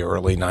 let's say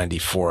early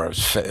 94.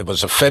 It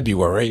was a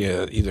February,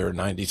 either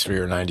 93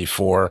 or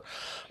 94.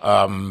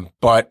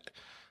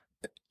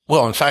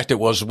 Well, in fact, it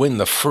was when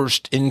the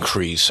first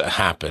increase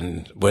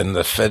happened, when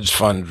the Fed's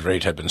fund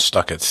rate had been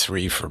stuck at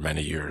 3 for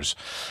many years.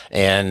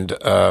 And,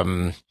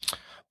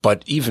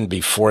 but even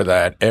before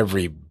that,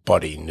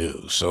 everybody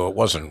knew. So it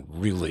wasn't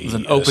really. It was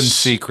an open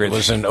secret. It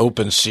was an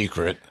open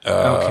secret,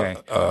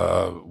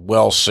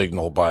 well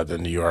signaled by the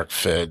New York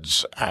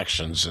Fed's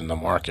actions in the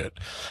market.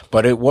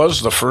 But it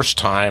was the first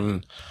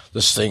time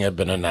this thing had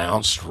been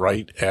announced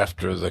right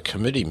after the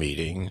committee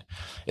meeting.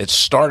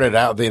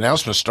 The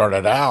announcement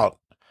started out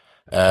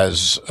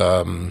as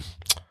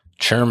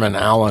Chairman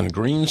Alan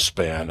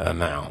Greenspan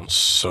announced.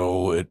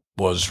 So it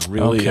was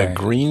really a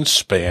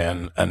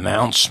Greenspan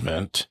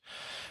announcement.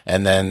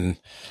 And then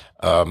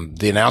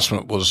the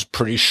announcement was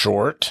pretty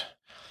short.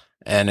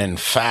 And in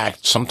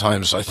fact,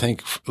 sometimes I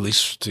think, at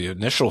least the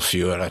initial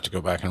few, I'd have to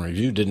go back and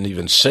review, didn't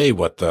even say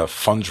what the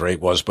funds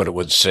rate was, but it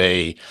would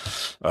say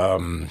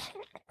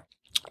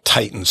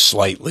tighten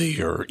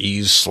slightly or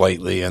ease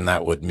slightly, and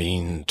that would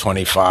mean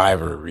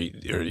 25 or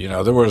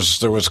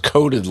there was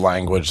coded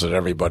language that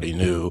everybody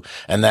knew,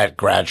 and that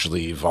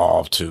gradually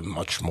evolved to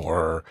much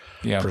more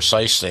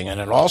precise thing. And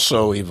it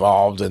also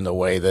evolved in the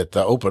way that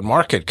the Open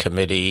Market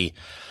Committee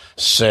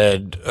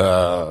said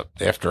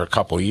after a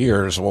couple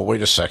years, well,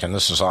 wait a second,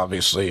 this is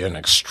obviously an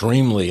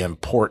extremely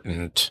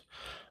important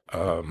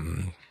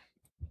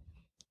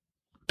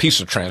piece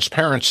of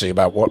transparency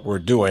about what we're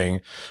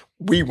doing.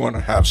 We want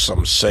to have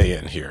some say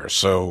in here.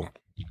 So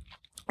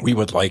we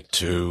would like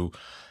to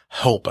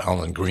help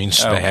Alan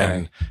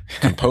Greenspan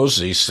compose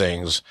these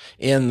things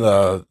in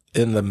the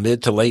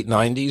mid to late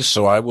 90s.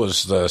 So I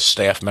was the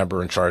staff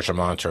member in charge of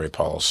monetary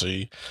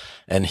policy,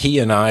 and he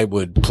and I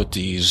would put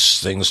these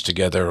things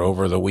together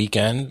over the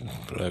weekend,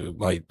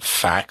 like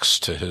fax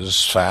to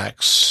his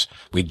fax.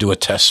 We'd do a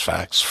test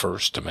fax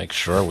first to make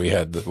sure we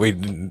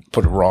didn't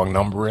put a wrong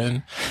number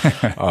in.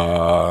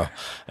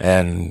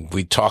 And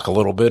we'd talk a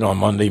little bit on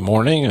Monday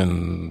morning,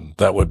 and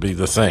that would be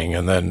the thing.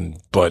 And then,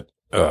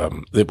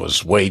 it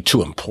was way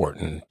too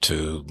important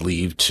to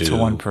leave to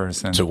one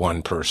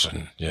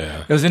person.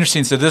 Yeah. It was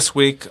interesting. So this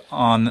week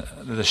on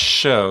the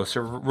show,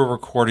 so we're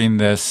recording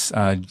this,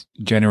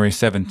 January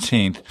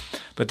 17th,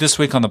 but this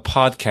week on the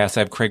podcast,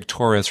 I have Craig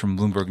Torres from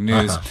Bloomberg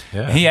News.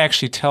 And he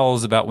actually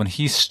tells about when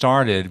he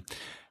started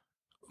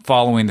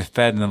following the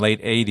Fed in the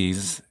late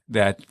 80s,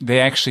 that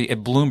they actually, at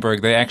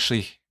Bloomberg,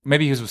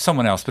 maybe he was with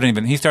someone else, but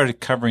anyway, he started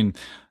covering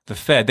the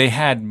Fed. They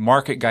had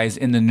market guys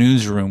in the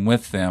newsroom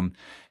with them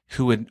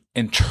who would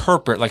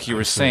interpret, like you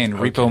were saying,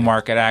 repo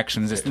market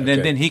actions. And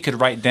then he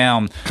could write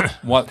down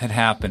what had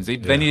happened.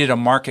 They needed a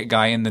market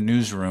guy in the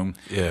newsroom.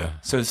 Yeah.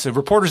 So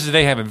reporters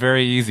today have it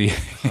very easy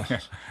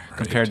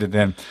compared to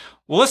then.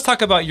 Well, let's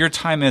talk about your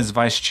time as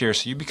vice chair.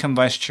 So you become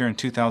vice chair in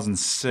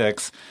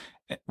 2006.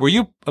 Were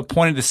you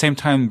appointed the same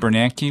time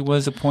Bernanke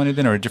was appointed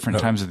then, or at different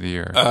times of the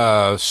year?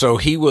 So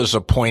he was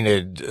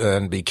appointed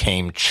and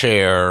became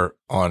chair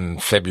on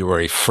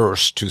February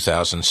 1st,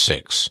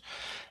 2006.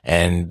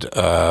 And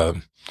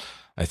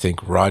I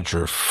think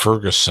Roger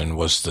Ferguson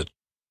was the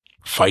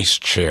vice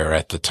chair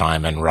at the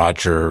time, and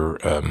Roger,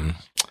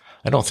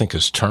 I don't think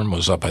his term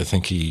was up. I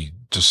think he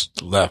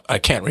just left. I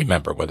can't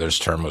remember whether his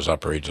term was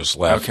up or he just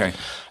left. Okay.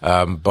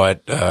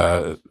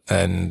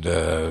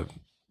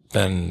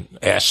 Then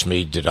asked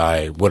me,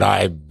 would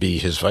I be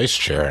his vice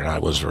chair? And I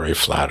was very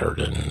flattered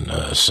and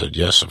said,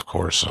 yes, of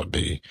course, I'll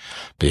be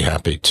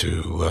happy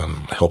to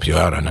help you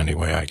out in any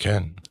way I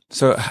can.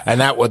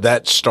 And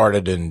that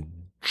started in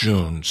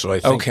June. So I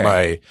think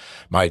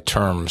my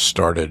term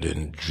started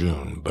in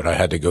June, but I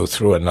had to go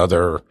through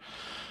another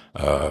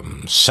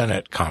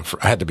Senate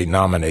conference. I had to be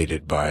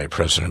nominated by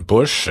President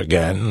Bush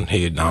again.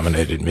 He had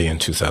nominated me in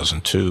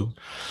 2002.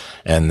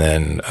 And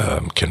then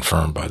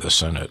confirmed by the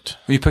Senate.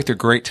 Well, you picked a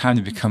great time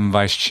to become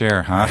vice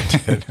chair, huh?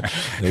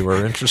 They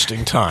were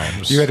interesting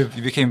times. You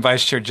became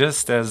vice chair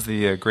just as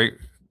the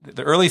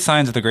early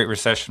signs of the Great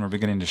Recession were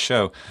beginning to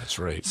show. That's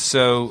right.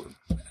 So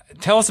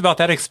tell us about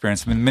that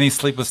experience. I mean, many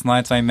sleepless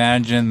nights, I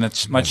imagine,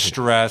 much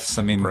stress.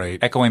 I mean,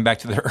 echoing back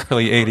to the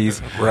early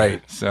 80s.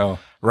 Right. So.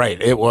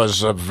 Right. It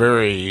was a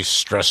very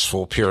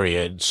stressful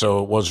period.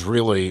 So it was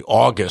really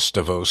August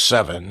of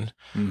 2007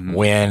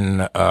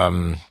 when,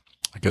 I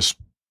guess,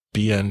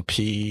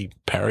 BNP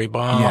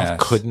Paribas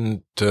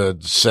couldn't,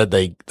 said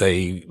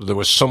there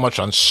was so much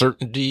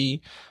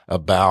uncertainty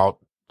about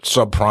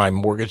subprime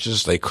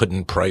mortgages. They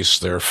couldn't price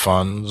their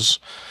funds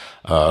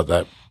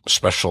that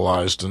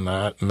specialized in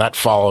that. And that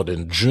followed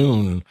in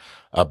June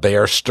a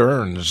Bear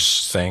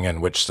Stearns thing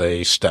in which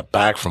they stepped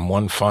back from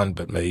one fund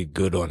but made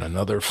good on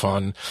another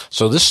fund.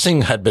 So this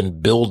thing had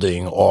been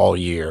building all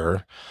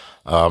year.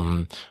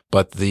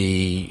 But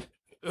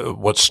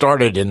what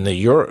started in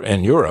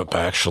Europe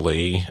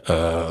actually,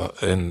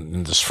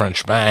 in this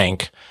French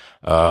bank,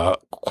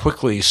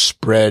 quickly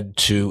spread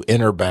to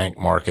interbank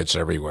markets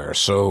everywhere.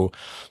 So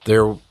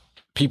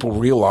people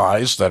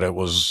realized that it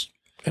was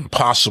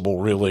impossible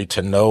really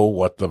to know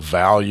what the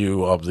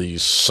value of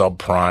these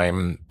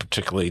subprime,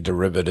 particularly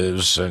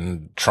derivatives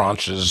and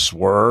tranches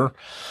were.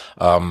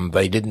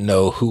 They didn't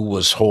know who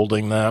was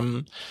holding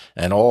them.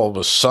 And all of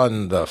a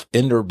sudden the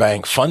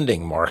interbank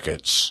funding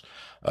markets,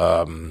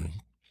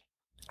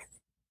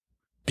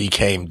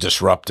 became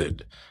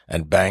disrupted,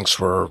 and banks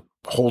were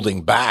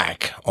holding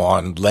back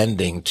on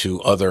lending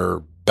to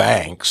other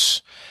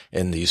banks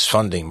in these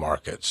funding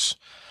markets.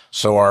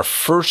 So our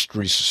first,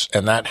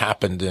 and that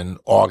happened in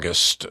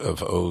August of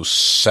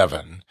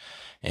 2007.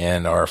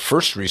 And our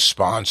first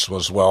response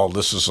was, well,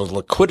 this is a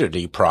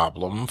liquidity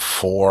problem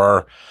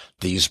for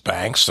these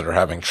banks that are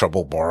having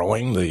trouble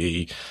borrowing.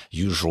 The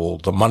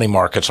money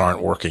markets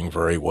aren't working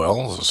very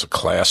well. This is a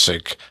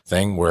classic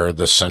thing where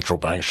the central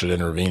bank should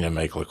intervene and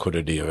make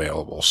liquidity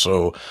available.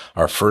 So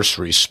our first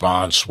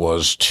response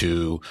was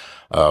to,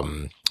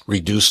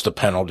 reduce the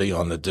penalty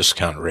on the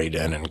discount rate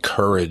and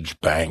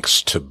encourage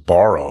banks to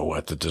borrow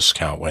at the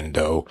discount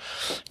window.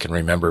 I can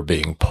remember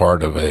being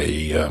part of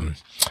a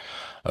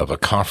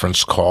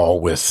conference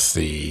call with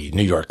the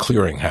New York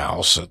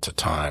Clearinghouse at the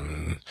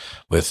time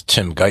with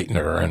Tim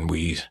Geithner, and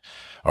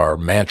our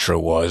mantra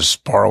was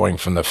borrowing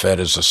from the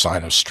Fed is a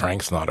sign of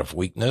strength, not of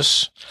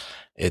weakness.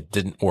 It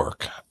didn't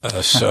work.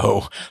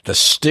 So the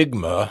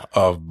stigma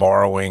of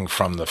borrowing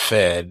from the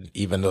Fed,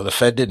 even though the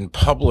Fed didn't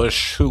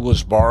publish who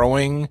was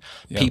borrowing,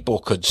 people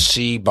could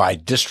see by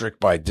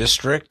district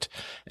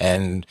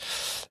and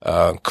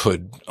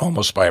could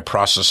almost by a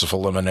process of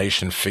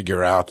elimination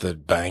figure out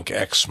that Bank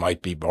X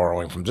might be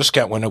borrowing from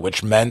discount window,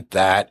 which meant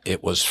that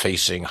it was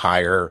facing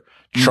higher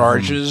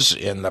charges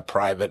in the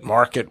private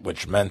market,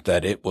 which meant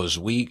that it was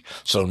weak.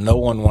 So no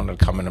one wanted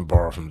to come in and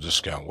borrow from the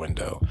discount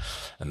window.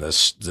 And the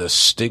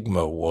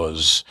stigma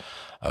was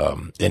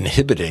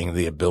inhibiting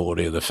the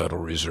ability of the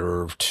Federal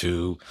Reserve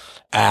to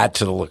add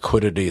to the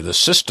liquidity of the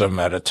system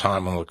at a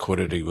time when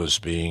liquidity was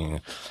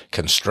being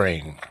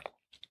constrained.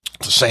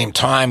 At the same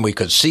time, we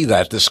could see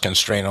that this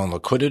constraint on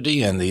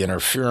liquidity and the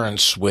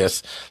interference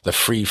with the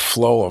free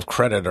flow of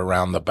credit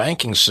around the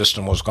banking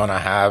system was going to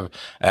have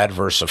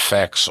adverse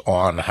effects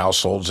on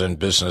households and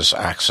business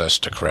access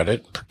to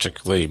credit,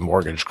 particularly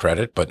mortgage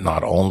credit, but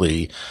not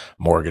only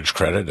mortgage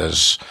credit,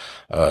 as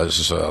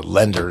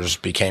lenders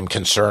became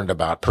concerned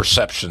about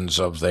perceptions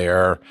of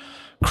their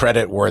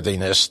credit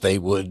worthiness. They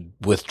would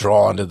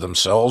withdraw into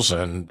themselves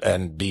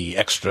and be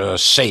extra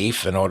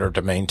safe in order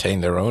to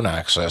maintain their own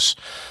access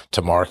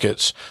to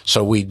markets.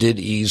 So we did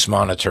ease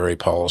monetary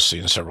policy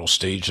in several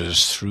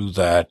stages through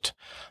the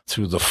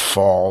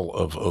fall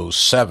of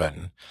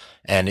 2007.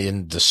 And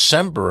in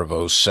December of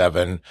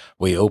 2007,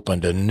 we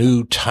opened a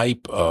new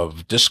type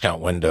of discount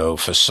window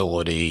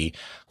facility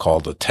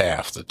called the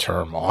TAF, the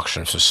Term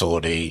Auction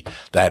Facility,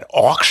 that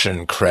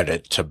auctioned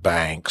credit to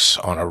banks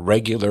on a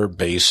regular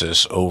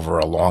basis over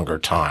a longer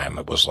time.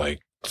 It was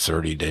like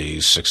 30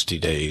 days, 60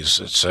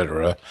 days,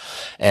 etc.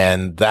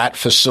 And that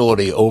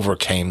facility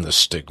overcame the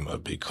stigma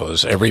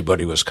because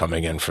everybody was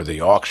coming in for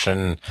the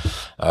auction.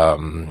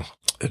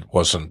 It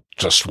wasn't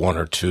just one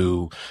or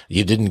two.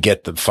 You didn't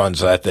get the funds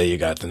that day. You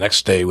got the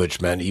next day,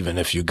 which meant even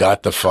if you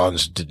got the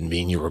funds, it didn't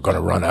mean you were going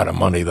to run out of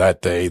money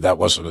that day. That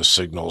wasn't a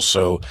signal.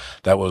 So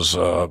that was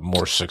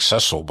more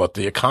successful. But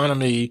the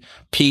economy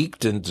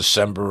peaked in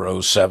December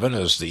 2007,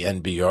 as the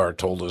NBR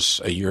told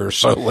us a year or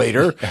so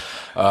later.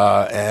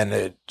 And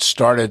it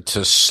started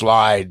to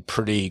slide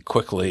pretty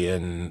quickly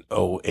in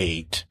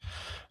 2008.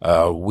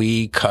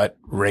 We cut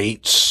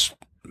rates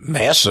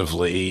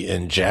massively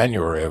in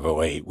January of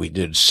 2008. We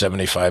did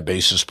 75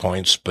 basis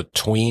points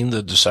between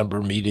the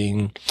December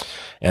meeting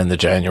and the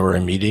January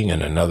meeting,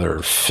 and another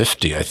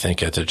 50, I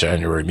think, at the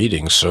January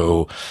meeting.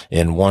 So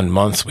in 1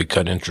 month, we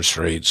cut interest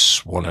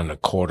rates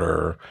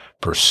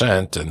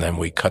 1.25%, and then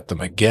we cut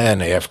them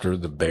again after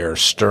the Bear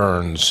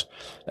Stearns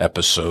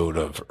episode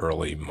of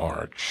early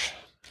March.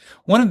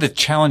 One of the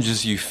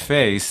challenges you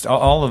faced,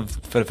 all of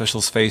Fed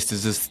officials faced,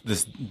 is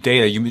this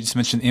data. You just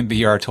mentioned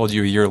NBR told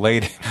you a year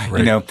later,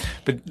 right.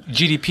 But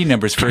GDP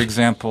numbers, for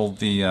example,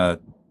 the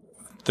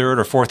third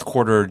or fourth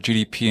quarter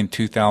GDP in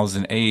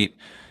 2008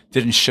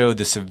 didn't show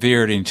the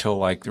severity until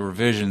like the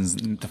revisions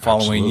the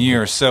following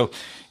year. So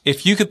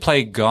if you could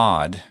play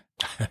God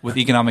with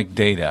economic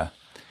data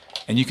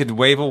and you could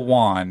wave a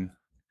wand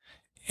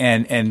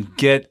and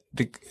get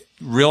the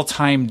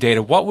real-time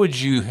data, what would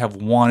you have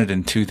wanted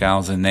in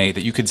 2008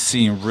 that you could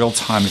see in real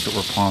time if it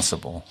were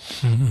possible?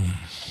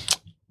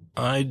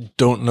 I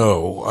don't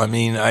know. I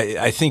mean,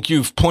 I think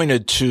you've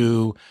pointed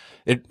to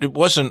it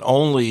wasn't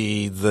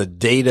only the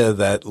data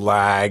that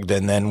lagged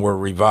and then were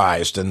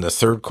revised. And the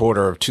third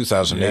quarter of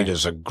 2008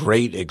 is a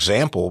great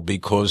example,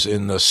 because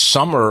in the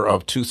summer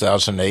of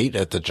 2008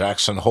 at the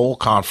Jackson Hole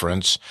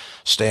conference,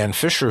 Stan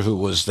Fisher, who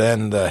was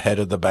then the head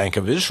of the Bank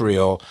of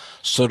Israel,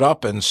 stood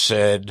up and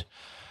said,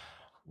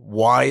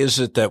 why is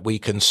it that we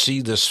can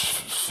see this?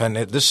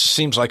 This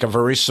seems like a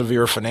very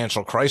severe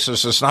financial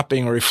crisis. It's not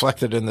being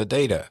reflected in the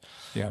data.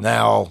 Yeah.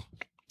 Now,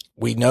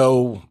 we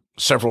know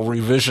several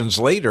revisions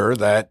later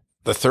that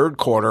the third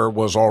quarter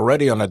was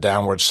already on a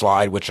downward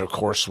slide, which of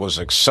course was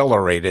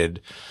accelerated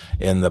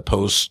in the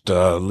post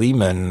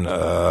Lehman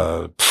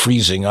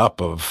freezing up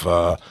of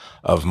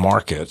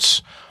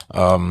markets.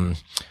 I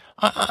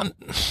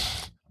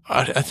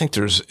think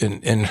there's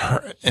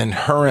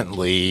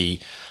inherently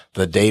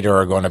the data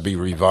are going to be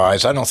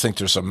revised. I don't think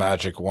there's a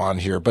magic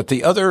wand here. But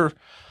the other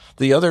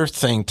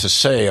thing to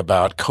say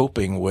about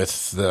coping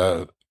with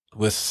a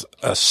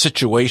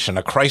situation,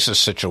 a crisis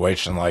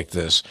situation like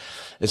this,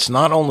 it's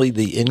not only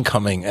the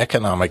incoming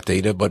economic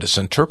data, but it's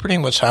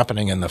interpreting what's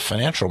happening in the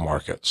financial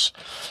markets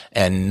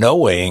and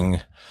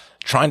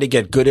trying to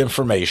get good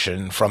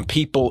information from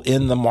people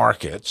in the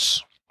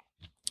markets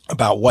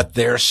about what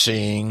they're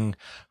seeing,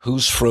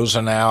 who's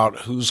frozen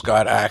out, who's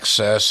got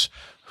access,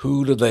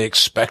 who do they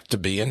expect to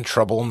be in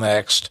trouble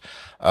next,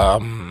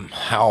 how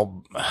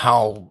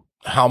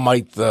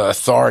might the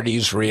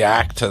authorities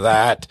react to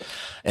that.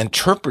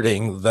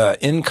 Interpreting the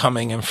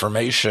incoming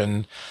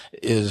information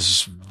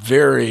is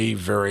very,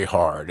 very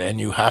hard. And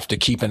you have to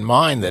keep in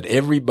mind that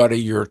everybody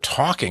you're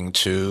talking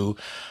to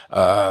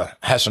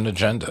has an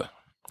agenda.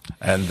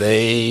 And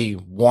they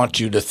want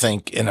you to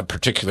think in a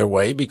particular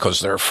way because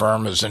their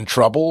firm is in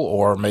trouble,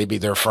 or maybe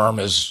their firm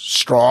is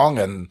strong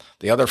and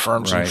the other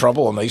firm's in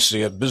trouble and they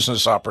see a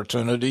business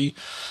opportunity.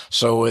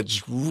 So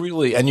it's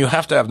really, and you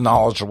have to have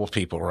knowledgeable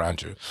people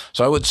around you.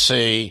 So I would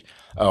say,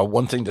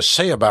 one thing to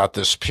say about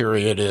this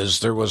period is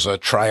there was a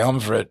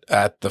triumvirate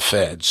at the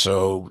Fed.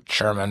 So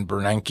Chairman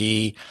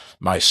Bernanke,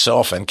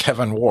 myself, and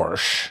Kevin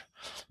Warsh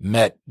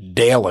met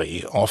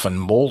daily, often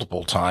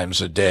multiple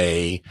times a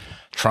day,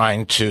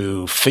 trying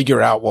to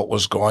figure out what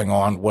was going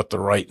on, what the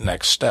right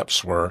next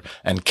steps were.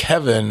 And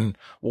Kevin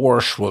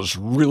Warsh was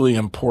really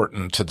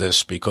important to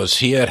this because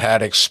he had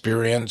had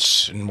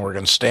experience in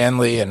Morgan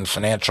Stanley and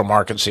financial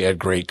markets. He had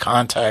great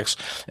contacts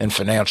in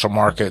financial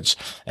markets,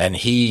 and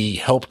he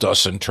helped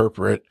us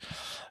interpret,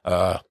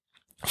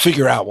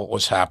 figure out what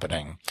was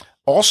happening.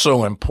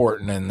 Also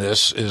important in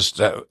this is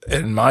that,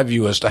 in my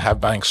view, is to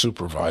have bank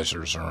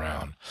supervisors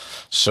around.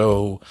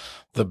 So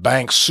the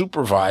bank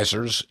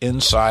supervisors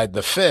inside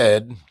the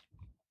Fed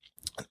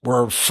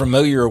were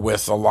familiar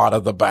with a lot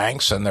of the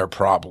banks and their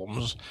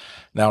problems.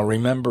 Now,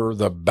 remember,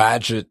 the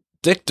Bagehot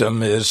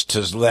dictum is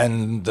to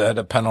lend at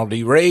a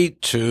penalty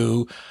rate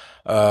to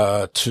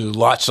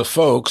lots of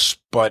folks,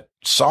 but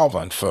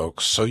solvent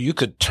folks. So you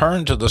could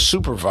turn to the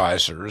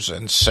supervisors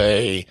and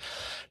say,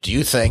 do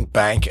you think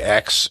Bank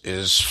X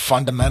is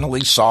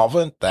fundamentally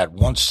solvent, that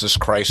once this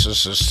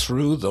crisis is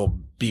through, they'll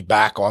be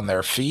back on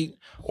their feet?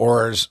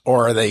 Or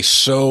are they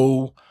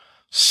so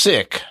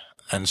sick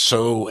and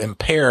so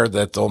impaired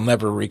that they'll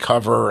never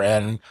recover,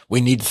 and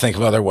we need to think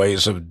of other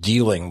ways of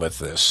dealing with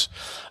this?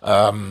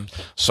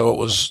 So it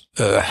was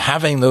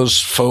having those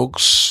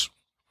folks,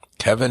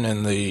 Kevin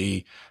among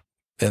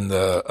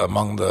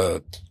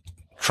the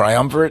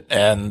triumvirate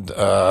and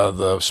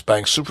the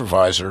bank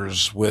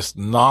supervisors with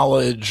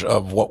knowledge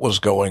of what was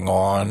going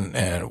on,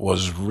 and it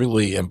was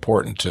really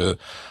important to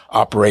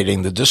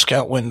operating the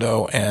discount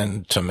window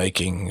and to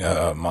making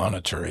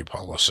monetary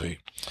policy.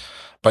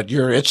 But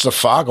it's the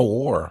fog of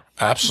war.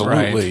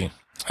 Absolutely.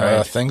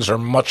 Right. Things are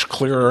much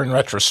clearer in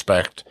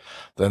retrospect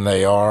than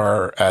they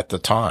are at the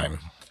time.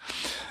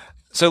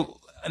 So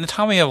in the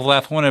time we have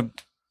left, I want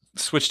to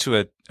switch to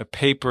a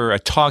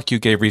talk you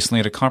gave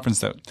recently at a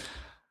conference that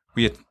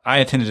I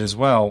attended as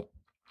well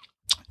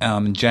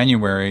in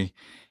January,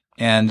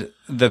 and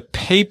the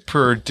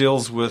paper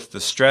deals with the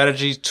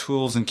strategy,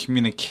 tools, and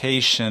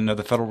communication of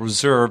the Federal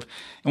Reserve.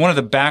 And one of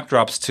the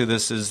backdrops to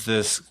this is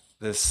this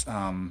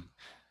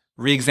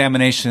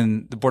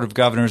reexamination the Board of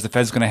Governors, the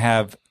Fed's going to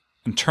have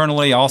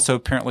internally. Also,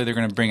 apparently, they're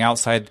going to bring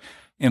outside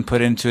input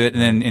into it.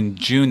 And then in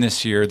June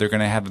this year, they're going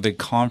to have a big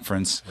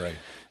conference. Right.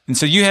 And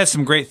so you had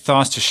some great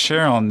thoughts to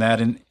share on that.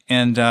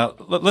 And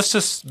let's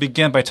just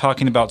begin by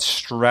talking about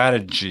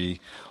strategy.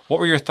 What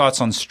were your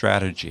thoughts on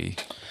strategy?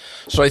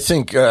 So I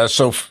think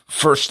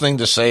first thing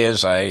to say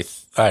is I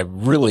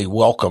really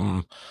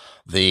welcome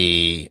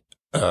the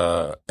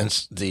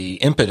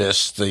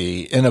impetus,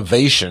 the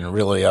innovation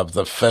really of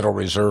the Federal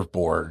Reserve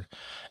Board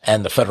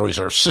and the Federal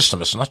Reserve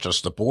System. It's not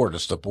just the board,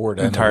 it's the board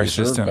and the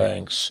reserve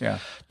banks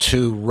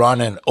to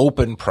run an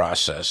open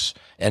process,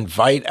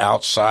 invite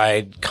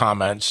outside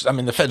comments. I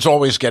mean, the Fed's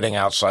always getting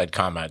outside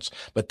comments,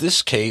 but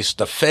this case,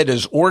 the Fed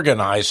is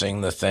organizing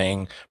the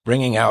thing,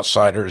 bringing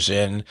outsiders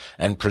in,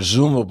 and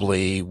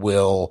presumably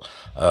will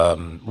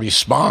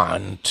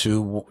respond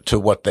to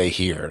what they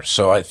hear.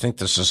 So I think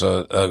this is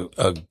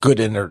a good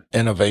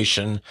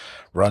innovation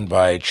run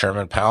by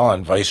Chairman Powell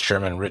and Vice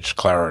Chairman Rich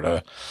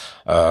Clarida.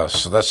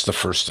 So that's the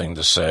first thing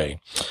to say.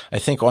 I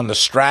think on the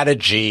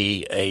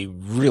strategy, a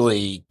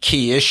really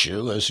key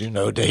issue, as you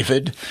know,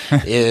 David,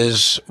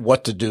 is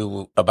what to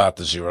do about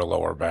the zero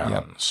lower bound.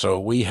 Yep. So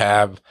we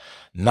have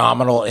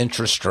nominal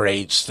interest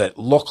rates that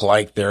look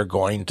like they're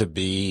going to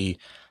be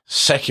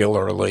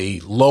secularly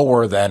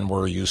lower than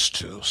we're used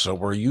to. So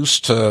we're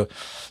used to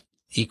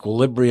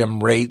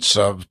equilibrium rates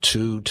of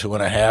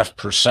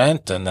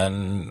 2.5%, and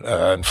then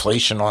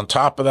inflation on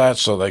top of that.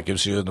 So that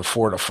gives you the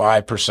 4 to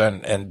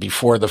 5%, and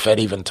before the Fed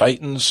even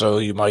tightens. So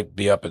you might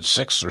be up at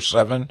 6 or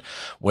 7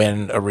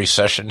 when a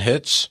recession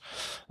hits,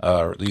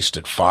 or at least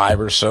at 5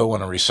 or so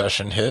when a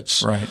recession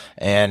hits. Right.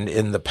 And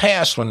in the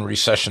past, when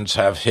recessions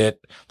have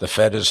hit, the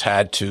Fed has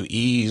had to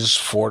ease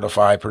 4 to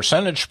 5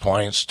 percentage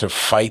points to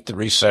fight the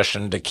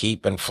recession, to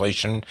keep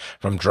inflation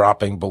from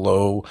dropping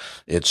below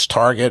its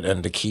target,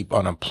 and to keep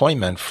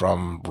unemployment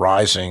from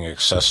rising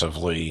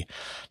excessively.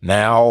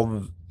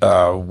 Now,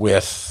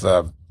 with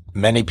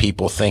many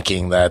people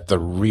thinking that the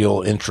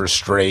real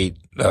interest rate,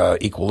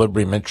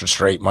 equilibrium interest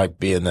rate might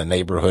be in the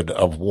neighborhood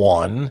of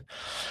 1,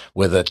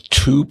 with a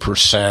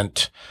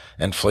 2%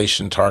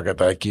 inflation target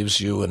that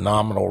gives you a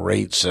nominal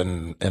rates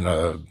in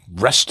a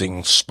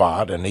resting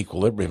spot, an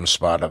equilibrium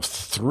spot of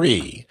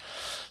 3.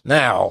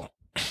 Now,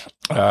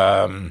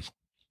 I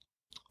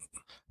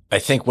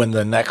think when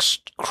the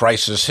next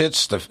crisis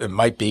hits, it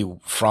might be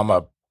from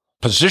a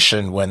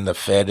position when the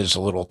Fed is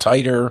a little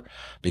tighter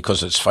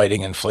because it's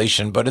fighting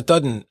inflation, but it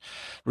doesn't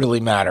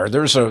really matter.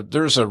 There's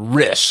a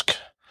risk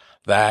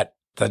that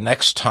the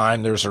next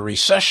time there's a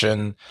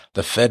recession,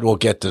 the Fed will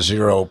get to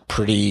zero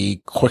pretty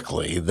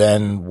quickly.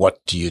 Then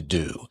what do you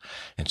do?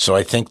 And so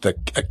I think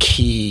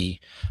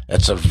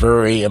that's a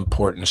very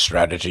important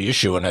strategy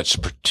issue, and it's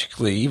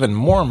particularly even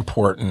more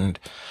important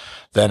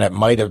than it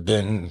might have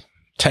been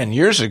 10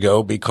 years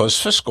ago, because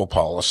fiscal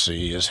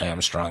policy is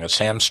hamstrung. It's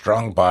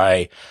hamstrung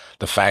by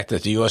the fact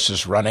that the U.S.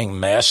 is running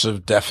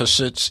massive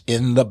deficits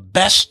in the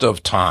best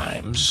of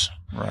times.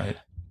 Right.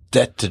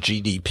 Debt to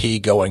GDP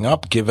going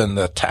up, given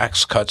the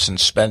tax cuts and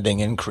spending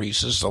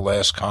increases the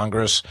last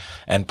Congress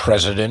and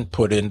president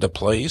put into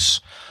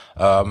place.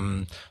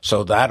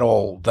 So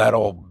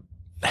that'll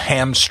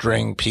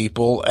hamstring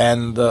people,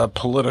 and the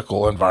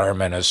political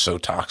environment is so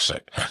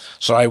toxic.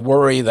 So I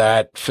worry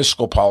that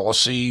fiscal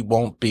policy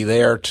won't be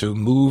there to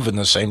move in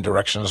the same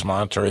direction as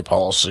monetary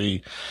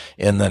policy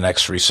in the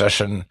next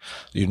recession.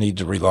 You need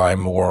to rely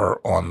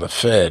more on the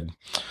Fed.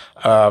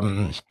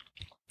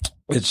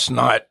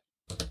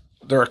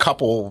 There are a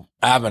couple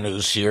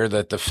avenues here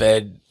that the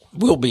Fed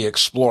will be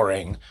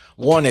exploring.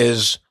 One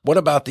is, what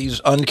about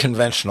these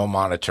unconventional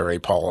monetary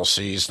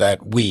policies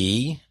that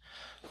we,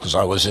 because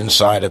I was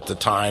inside at the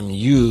time,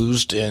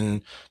 used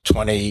in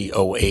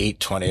 2008,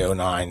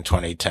 2009,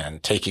 2010,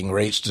 taking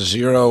rates to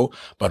zero,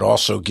 but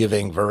also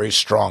giving very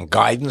strong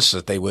guidance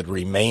that they would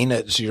remain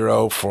at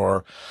zero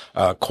for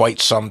quite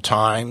some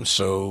time.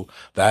 So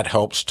that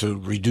helps to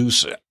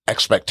reduce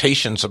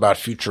expectations about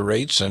future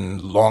rates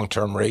and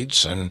long-term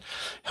rates, and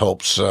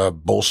helps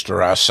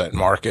bolster asset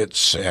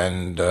markets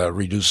and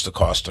reduce the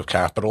cost of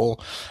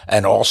capital.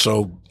 And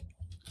also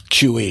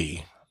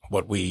QE,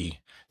 what we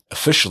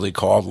officially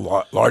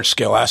called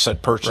large-scale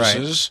asset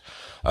purchases,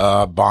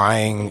 right.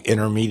 Buying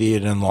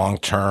intermediate and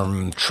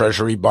long-term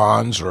treasury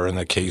bonds, or in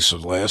the case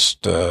of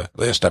last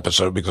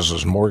episode, because it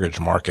was mortgage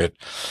market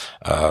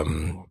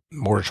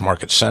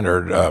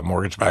centered,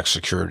 mortgage-backed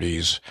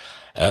securities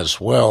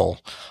as well.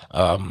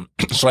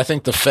 So I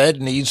think the Fed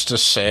needs to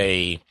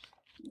say,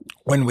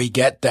 when we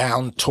get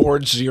down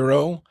towards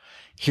zero,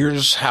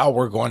 here's how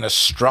we're going to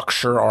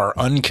structure our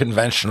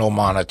unconventional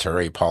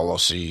monetary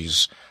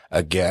policies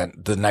again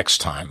the next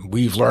time.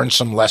 We've learned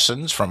some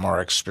lessons from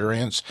our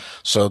experience.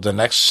 So the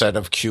next set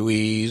of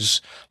QEs,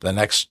 the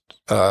next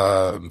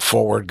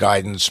forward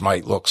guidance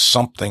might look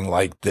something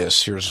like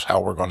this. Here's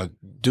how we're going to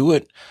do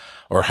it,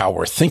 or how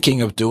we're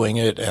thinking of doing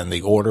it, and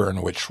the order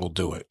in which we'll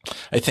do it.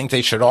 I think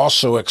they should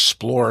also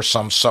explore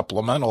some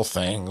supplemental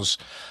things.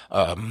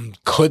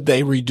 Could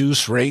they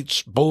reduce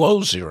rates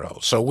below zero?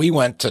 So we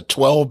went to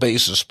 12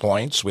 basis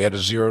points. We had a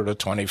 0 to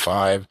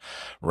 25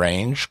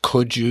 range.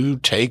 Could you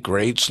take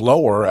rates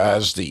lower,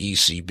 as the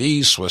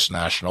ECB, Swiss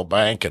National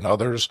Bank, and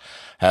others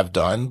have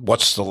done?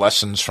 What's the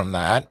lessons from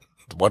that?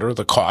 What are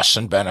the costs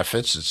and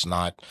benefits? It's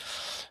not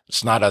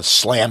a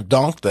slam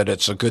dunk that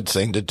it's a good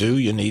thing to do.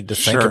 You need to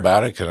think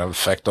about it. It can have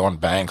effect on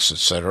banks, et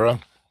cetera.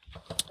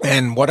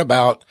 And what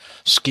about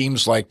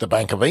schemes like the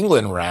Bank of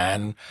England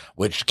ran,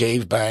 which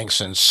gave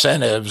banks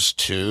incentives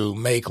to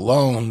make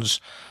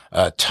loans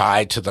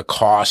tied to the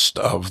cost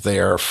of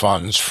their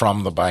funds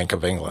from the Bank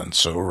of England?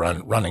 So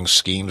running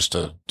schemes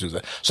to do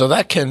that. So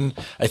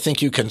I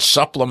think you can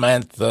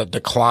supplement the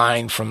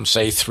decline from,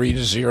 say, 3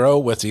 to 0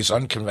 with these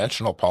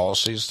unconventional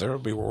policies. There will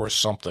be worth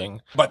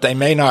something, but they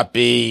may not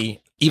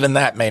be. Even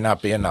that may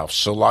not be enough.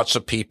 So lots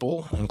of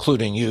people,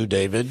 including you,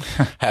 David,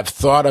 have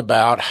thought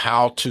about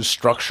how to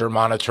structure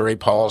monetary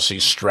policy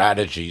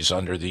strategies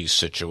under these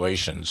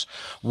situations.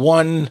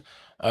 One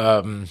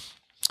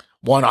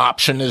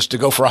option is to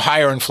go for a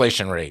higher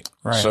inflation rate.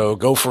 Right. So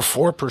go for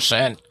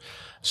 4%.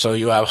 So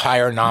you have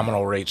higher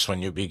nominal rates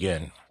when you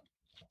begin.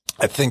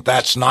 I think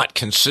that's not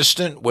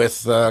consistent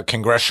with the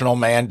congressional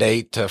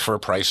mandate for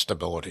price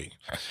stability.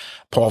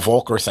 Paul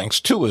Volcker thinks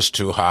 2 is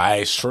too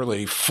high.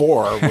 Surely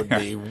 4 would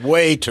be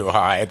way too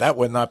high. That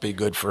would not be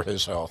good for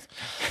his health.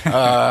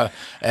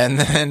 And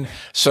then,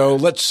 so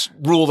let's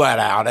rule that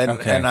out.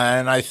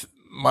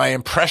 My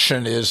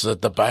impression is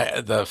that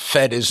the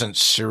Fed isn't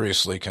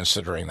seriously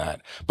considering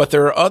that. But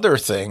there are other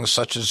things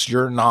such as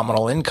your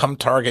nominal income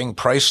targeting,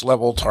 price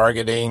level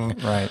targeting,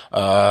 right,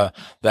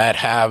 that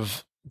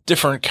have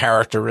different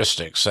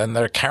characteristics. And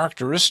the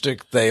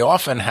characteristic they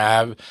often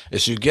have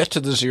is you get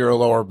to the zero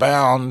lower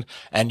bound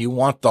and you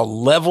want the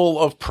level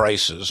of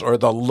prices or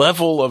the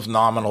level of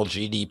nominal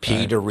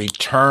GDP to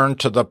return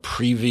to the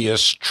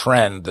previous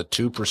trend, the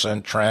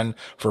 2% trend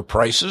for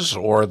prices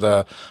or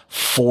the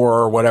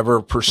 4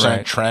 whatever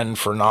percent trend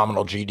for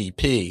nominal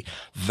GDP.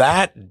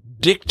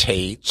 That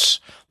dictates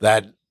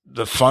that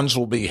the funds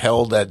will be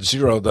held at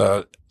zero.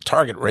 The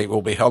target rate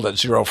will be held at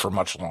zero for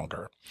much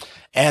longer.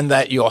 And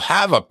that you'll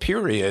have a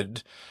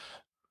period,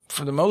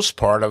 for the most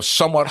part, of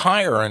somewhat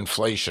higher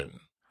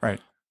inflation.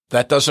 Right.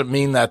 That doesn't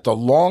mean that the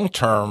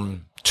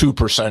long-term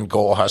 2%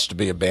 goal has to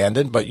be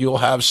abandoned, but you'll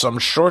have some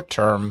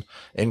short-term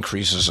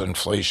increases in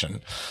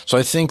inflation. So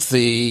I think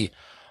the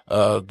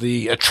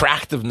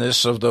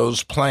attractiveness of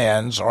those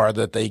plans are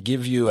that they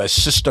give you a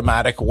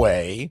systematic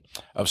way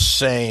of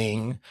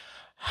saying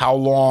how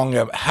long,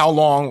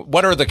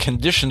 what are the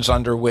conditions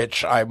under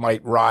which I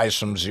might rise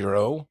from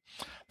zero?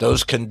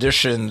 Those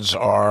conditions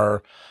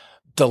are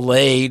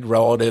delayed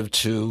relative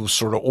to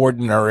sort of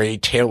ordinary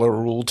Taylor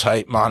rule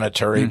type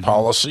monetary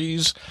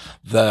policies.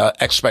 The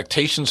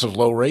expectations of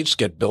low rates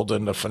get built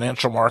into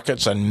financial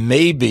markets, and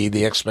maybe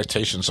the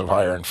expectations of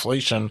higher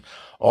inflation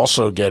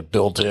also get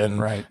built in.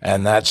 Right.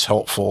 And that's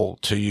helpful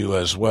to you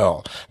as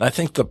well. And I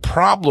think the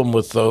problem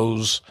with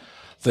those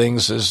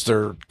things is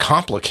they're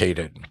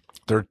complicated.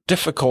 They're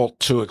difficult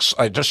to,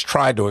 I just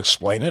tried to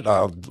explain it.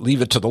 I'll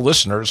leave it to the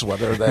listeners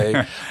whether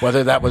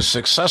that was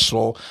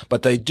successful,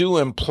 but they do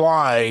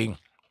imply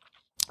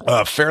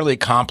fairly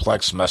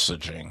complex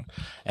messaging.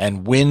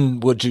 And when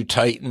would you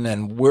tighten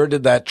and where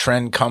did that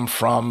trend come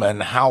from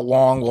and how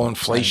long will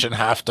inflation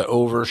have to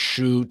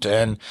overshoot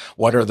and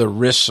what are the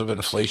risks of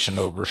inflation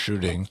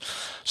overshooting?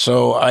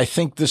 So I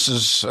think this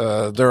is,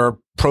 there are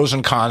pros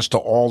and cons to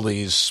all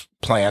these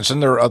plans,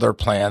 and there are other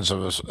plans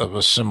of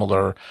a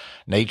similar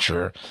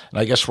nature. And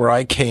I guess where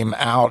I came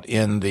out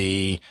in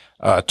the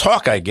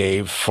talk I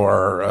gave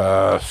for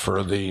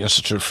the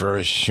Institute for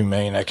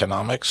Humane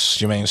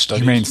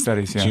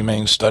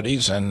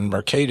Studies, and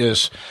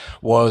Mercatus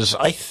was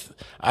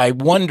I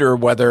wonder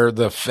whether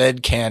the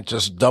Fed can't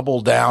just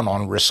double down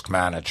on risk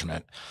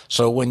management.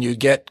 So when you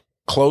get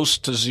close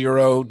to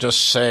zero,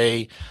 just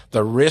say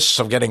the risks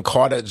of getting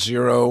caught at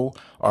zero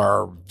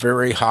are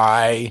very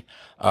high.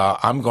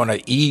 I'm going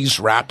to ease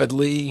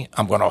rapidly.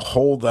 I'm going to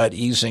hold that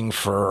easing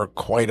for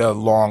quite a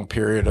long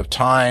period of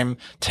time,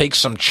 take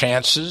some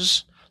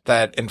chances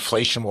that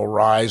inflation will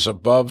rise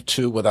above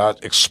 2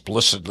 without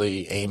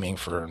explicitly aiming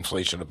for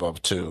inflation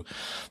above 2.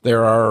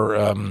 There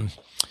are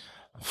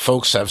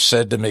folks have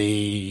said to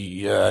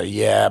me,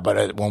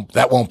 but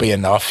that won't be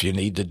enough. You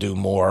need to do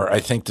more. I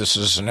think this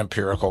is an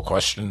empirical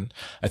question.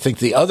 I think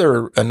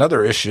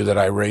another issue that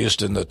I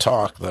raised in the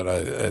talk that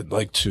I'd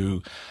like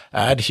to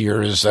add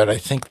here is that I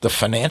think the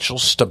financial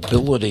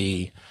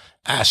stability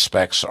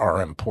aspects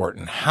are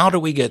important. How do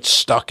we get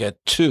stuck at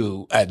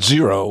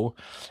 0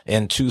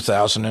 in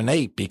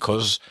 2008?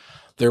 Because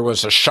there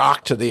was a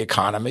shock to the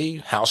economy.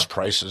 House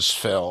prices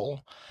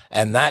fell.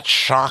 And that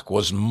shock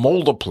was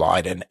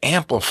multiplied and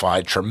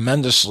amplified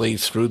tremendously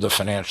through the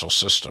financial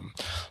system.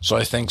 So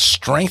I think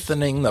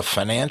strengthening the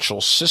financial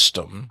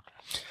system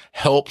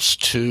helps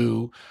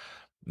to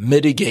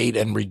mitigate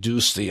and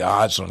reduce the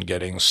odds on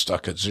getting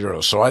stuck at 0.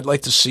 So I'd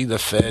like to see the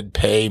Fed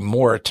pay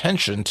more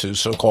attention to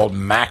so-called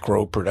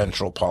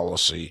macro-prudential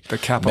policy. The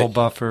capital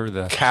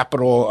buffer,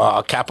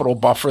 capital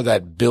buffer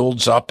that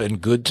builds up in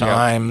good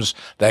times,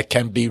 that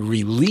can be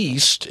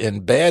released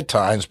in bad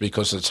times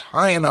because it's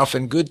high enough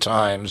in good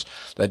times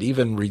that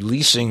even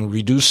reducing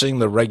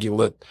the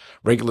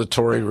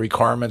regulatory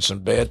requirements in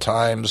bad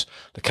times,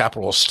 the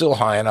capital is still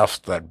high enough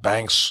that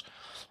banks,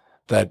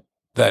 that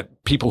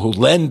people who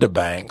lend to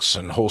banks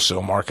and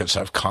wholesale markets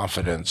have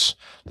confidence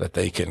that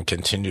they can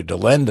continue to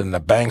lend, and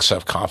the banks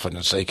have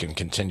confidence they can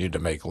continue to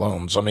make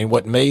loans. I mean,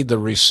 what made the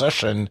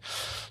recession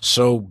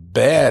so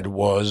bad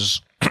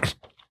was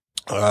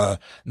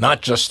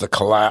not just the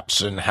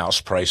collapse in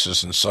house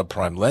prices and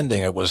subprime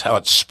lending. It was how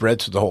it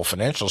spread through the whole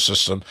financial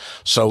system.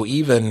 So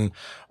even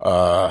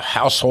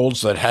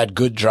households that had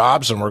good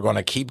jobs and were going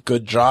to keep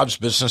good jobs,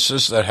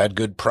 businesses that had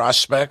good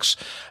prospects,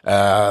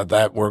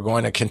 that were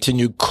going to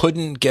continue,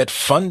 couldn't get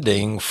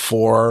funding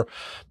for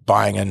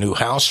buying a new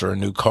house or a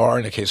new car.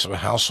 In the case of a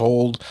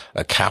household,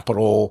 a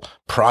capital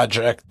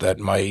project that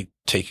might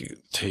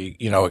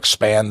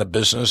expand the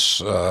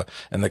business,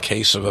 in the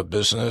case of a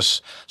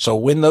business. So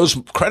when those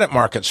credit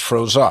markets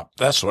froze up,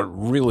 that's what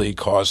really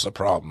caused the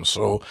problem.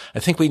 So I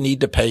think we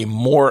need to pay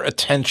more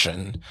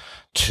attention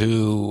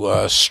to,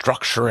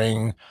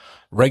 structuring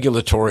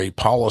regulatory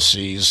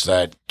policies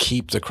that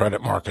keep the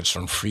credit markets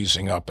from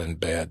freezing up in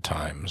bad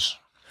times.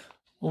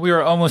 Well, we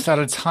are almost out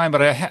of time,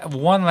 but I have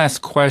one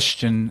last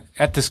question.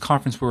 At this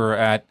conference we were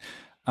at,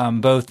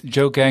 both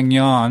Joe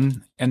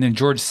Gagnon and then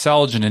George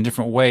Selgin in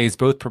different ways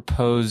both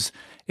propose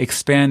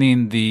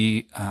expanding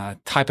the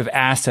type of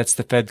assets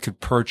the Fed could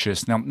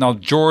purchase. Now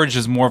George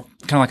is more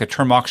kind of like a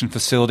term auction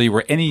facility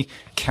where any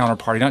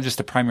counterparty, not just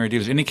the primary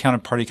dealers, any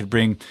counterparty could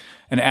bring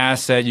an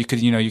asset. You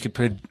could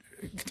put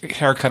a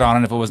haircut on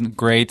it if it wasn't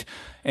great.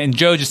 And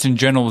Joe just in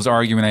general was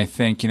arguing, I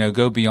think,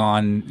 go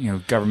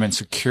beyond, government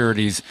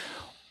securities.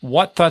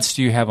 What thoughts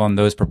do you have on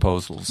those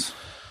proposals?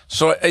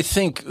 So I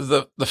think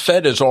the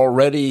Fed has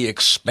already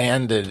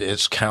expanded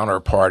its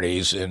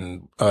counterparties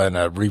in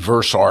a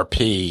reverse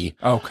RP.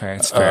 Okay,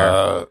 it's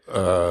fair.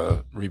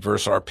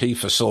 Reverse RP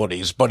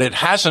facilities, but it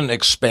hasn't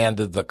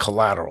expanded the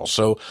collateral.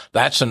 So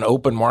that's an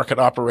open market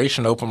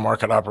operation. Open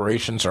market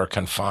operations are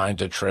confined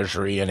to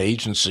Treasury and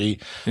agency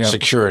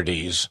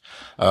securities.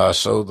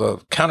 So the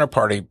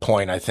counterparty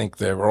point, I think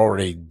they're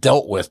already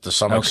dealt with to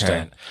some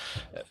extent.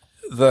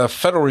 The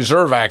Federal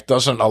Reserve Act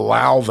doesn't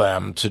allow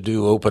them to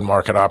do open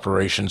market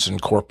operations in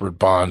corporate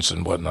bonds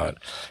and whatnot.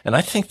 And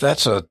I think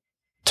that's a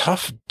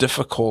tough,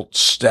 difficult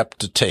step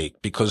to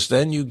take, because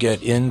then you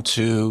get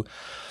into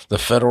the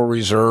Federal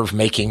Reserve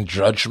making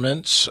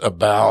judgments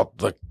about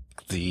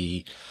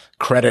the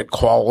credit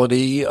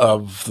quality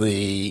of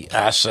the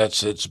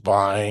assets it's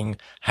buying,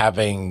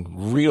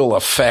 having real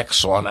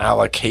effects on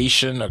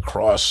allocation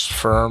across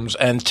firms,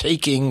 and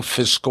taking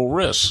fiscal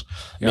risks.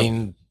 I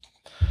mean,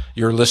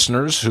 your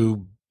listeners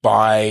who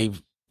buy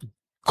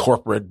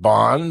corporate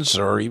bonds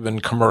or even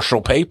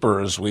commercial paper,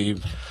 as we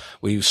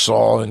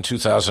saw in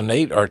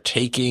 2008, are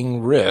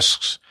taking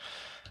risks.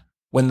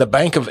 When the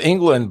Bank of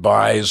England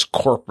buys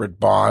corporate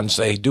bonds,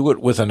 they do it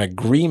with an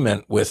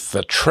agreement with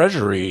the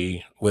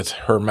Treasury, with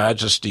Her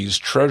Majesty's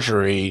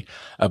Treasury,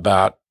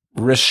 about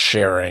risk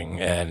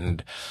sharing,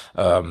 and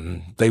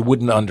they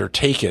wouldn't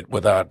undertake it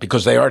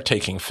because they are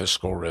taking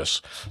fiscal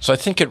risks. So I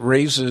think it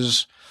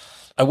raises,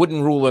 I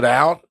wouldn't rule it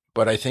out,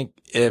 but I think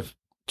if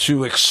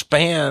to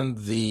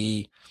expand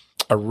the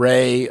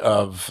array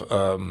of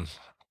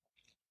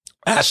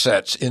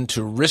assets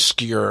into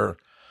riskier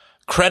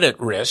credit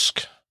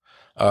risk,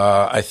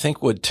 I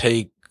think would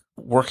take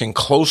working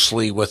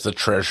closely with the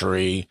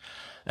Treasury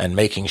and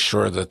making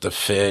sure that the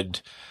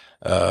Fed,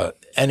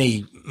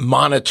 any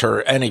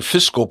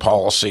fiscal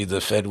policy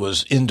the Fed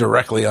was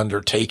indirectly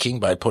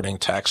undertaking by putting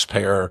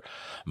taxpayer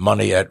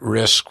money at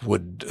risk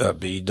would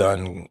be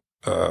done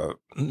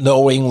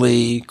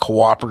knowingly,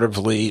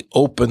 cooperatively,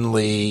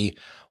 openly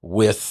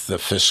with the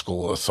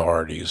fiscal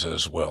authorities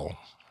as well.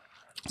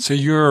 So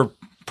your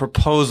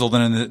proposal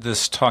then in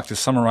this talk, to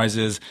summarize,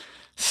 is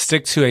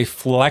stick to a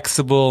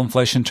flexible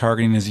inflation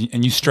targeting,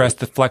 and you stress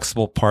the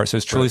flexible part, so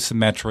it's truly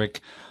symmetric.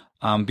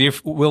 Be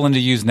willing to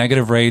use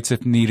negative rates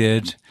if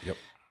needed,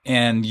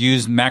 and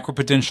use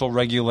macroprudential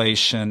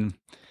regulation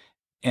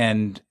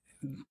and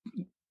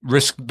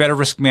better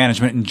risk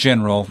management in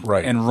general,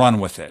 and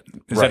run with it.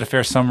 Is that a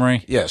fair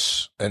summary?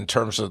 Yes, in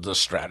terms of the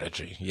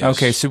strategy. Yes.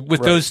 Okay, so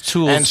with those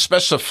tools, and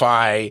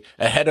specify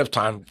ahead of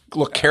time.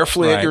 Look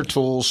carefully at your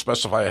tools.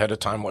 Specify ahead of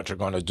time what you're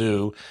going to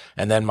do.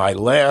 And then my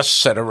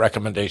last set of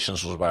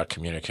recommendations was about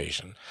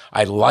communication.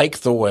 I like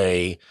the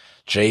way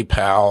Jay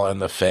Powell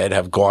and the Fed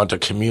have gone to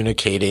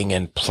communicating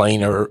in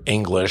plainer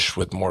English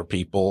with more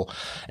people,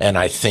 and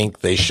I think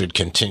they should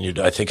continue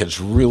to. I think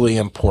it's really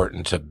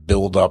important to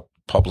build up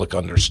public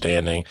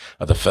understanding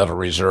of the Federal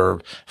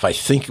Reserve. If I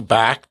think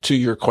back to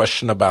your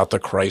question about the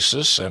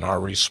crisis and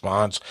our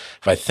response,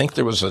 if I think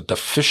there was a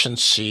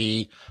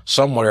deficiency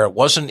somewhere, it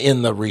wasn't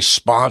in the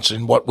response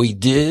in what we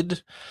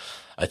did.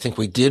 I think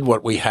we did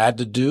what we had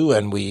to do,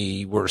 and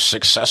we were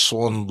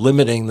successful in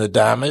limiting the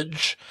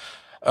damage.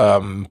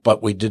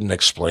 But we didn't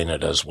explain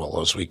it as well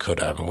as we could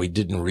have, and we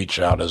didn't reach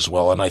out as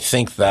well. And I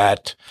think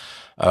that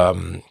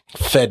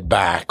fed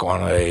back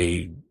on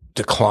a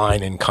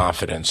decline in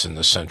confidence in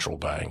the central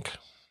bank.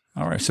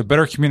 All right. So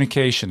better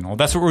communication. Well,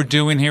 that's what we're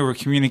doing here. We're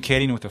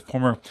communicating with a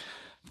former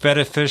Fed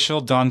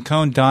official, Don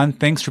Kohn. Don,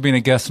 thanks for being a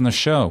guest on the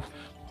show.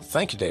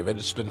 Thank you, David.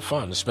 It's been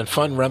fun. It's been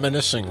fun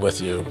reminiscing with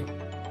you.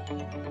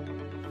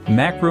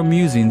 Macro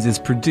Musings is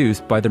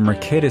produced by the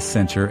Mercatus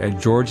Center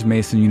at George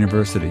Mason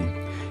University.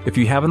 If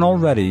you haven't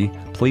already,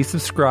 please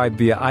subscribe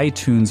via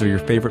iTunes or your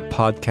favorite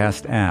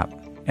podcast app.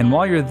 And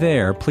while you're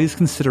there, please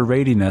consider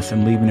rating us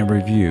and leaving a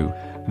review.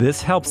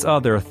 This helps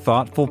other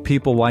thoughtful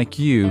people like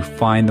you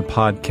find the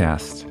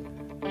podcast.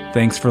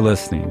 Thanks for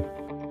listening.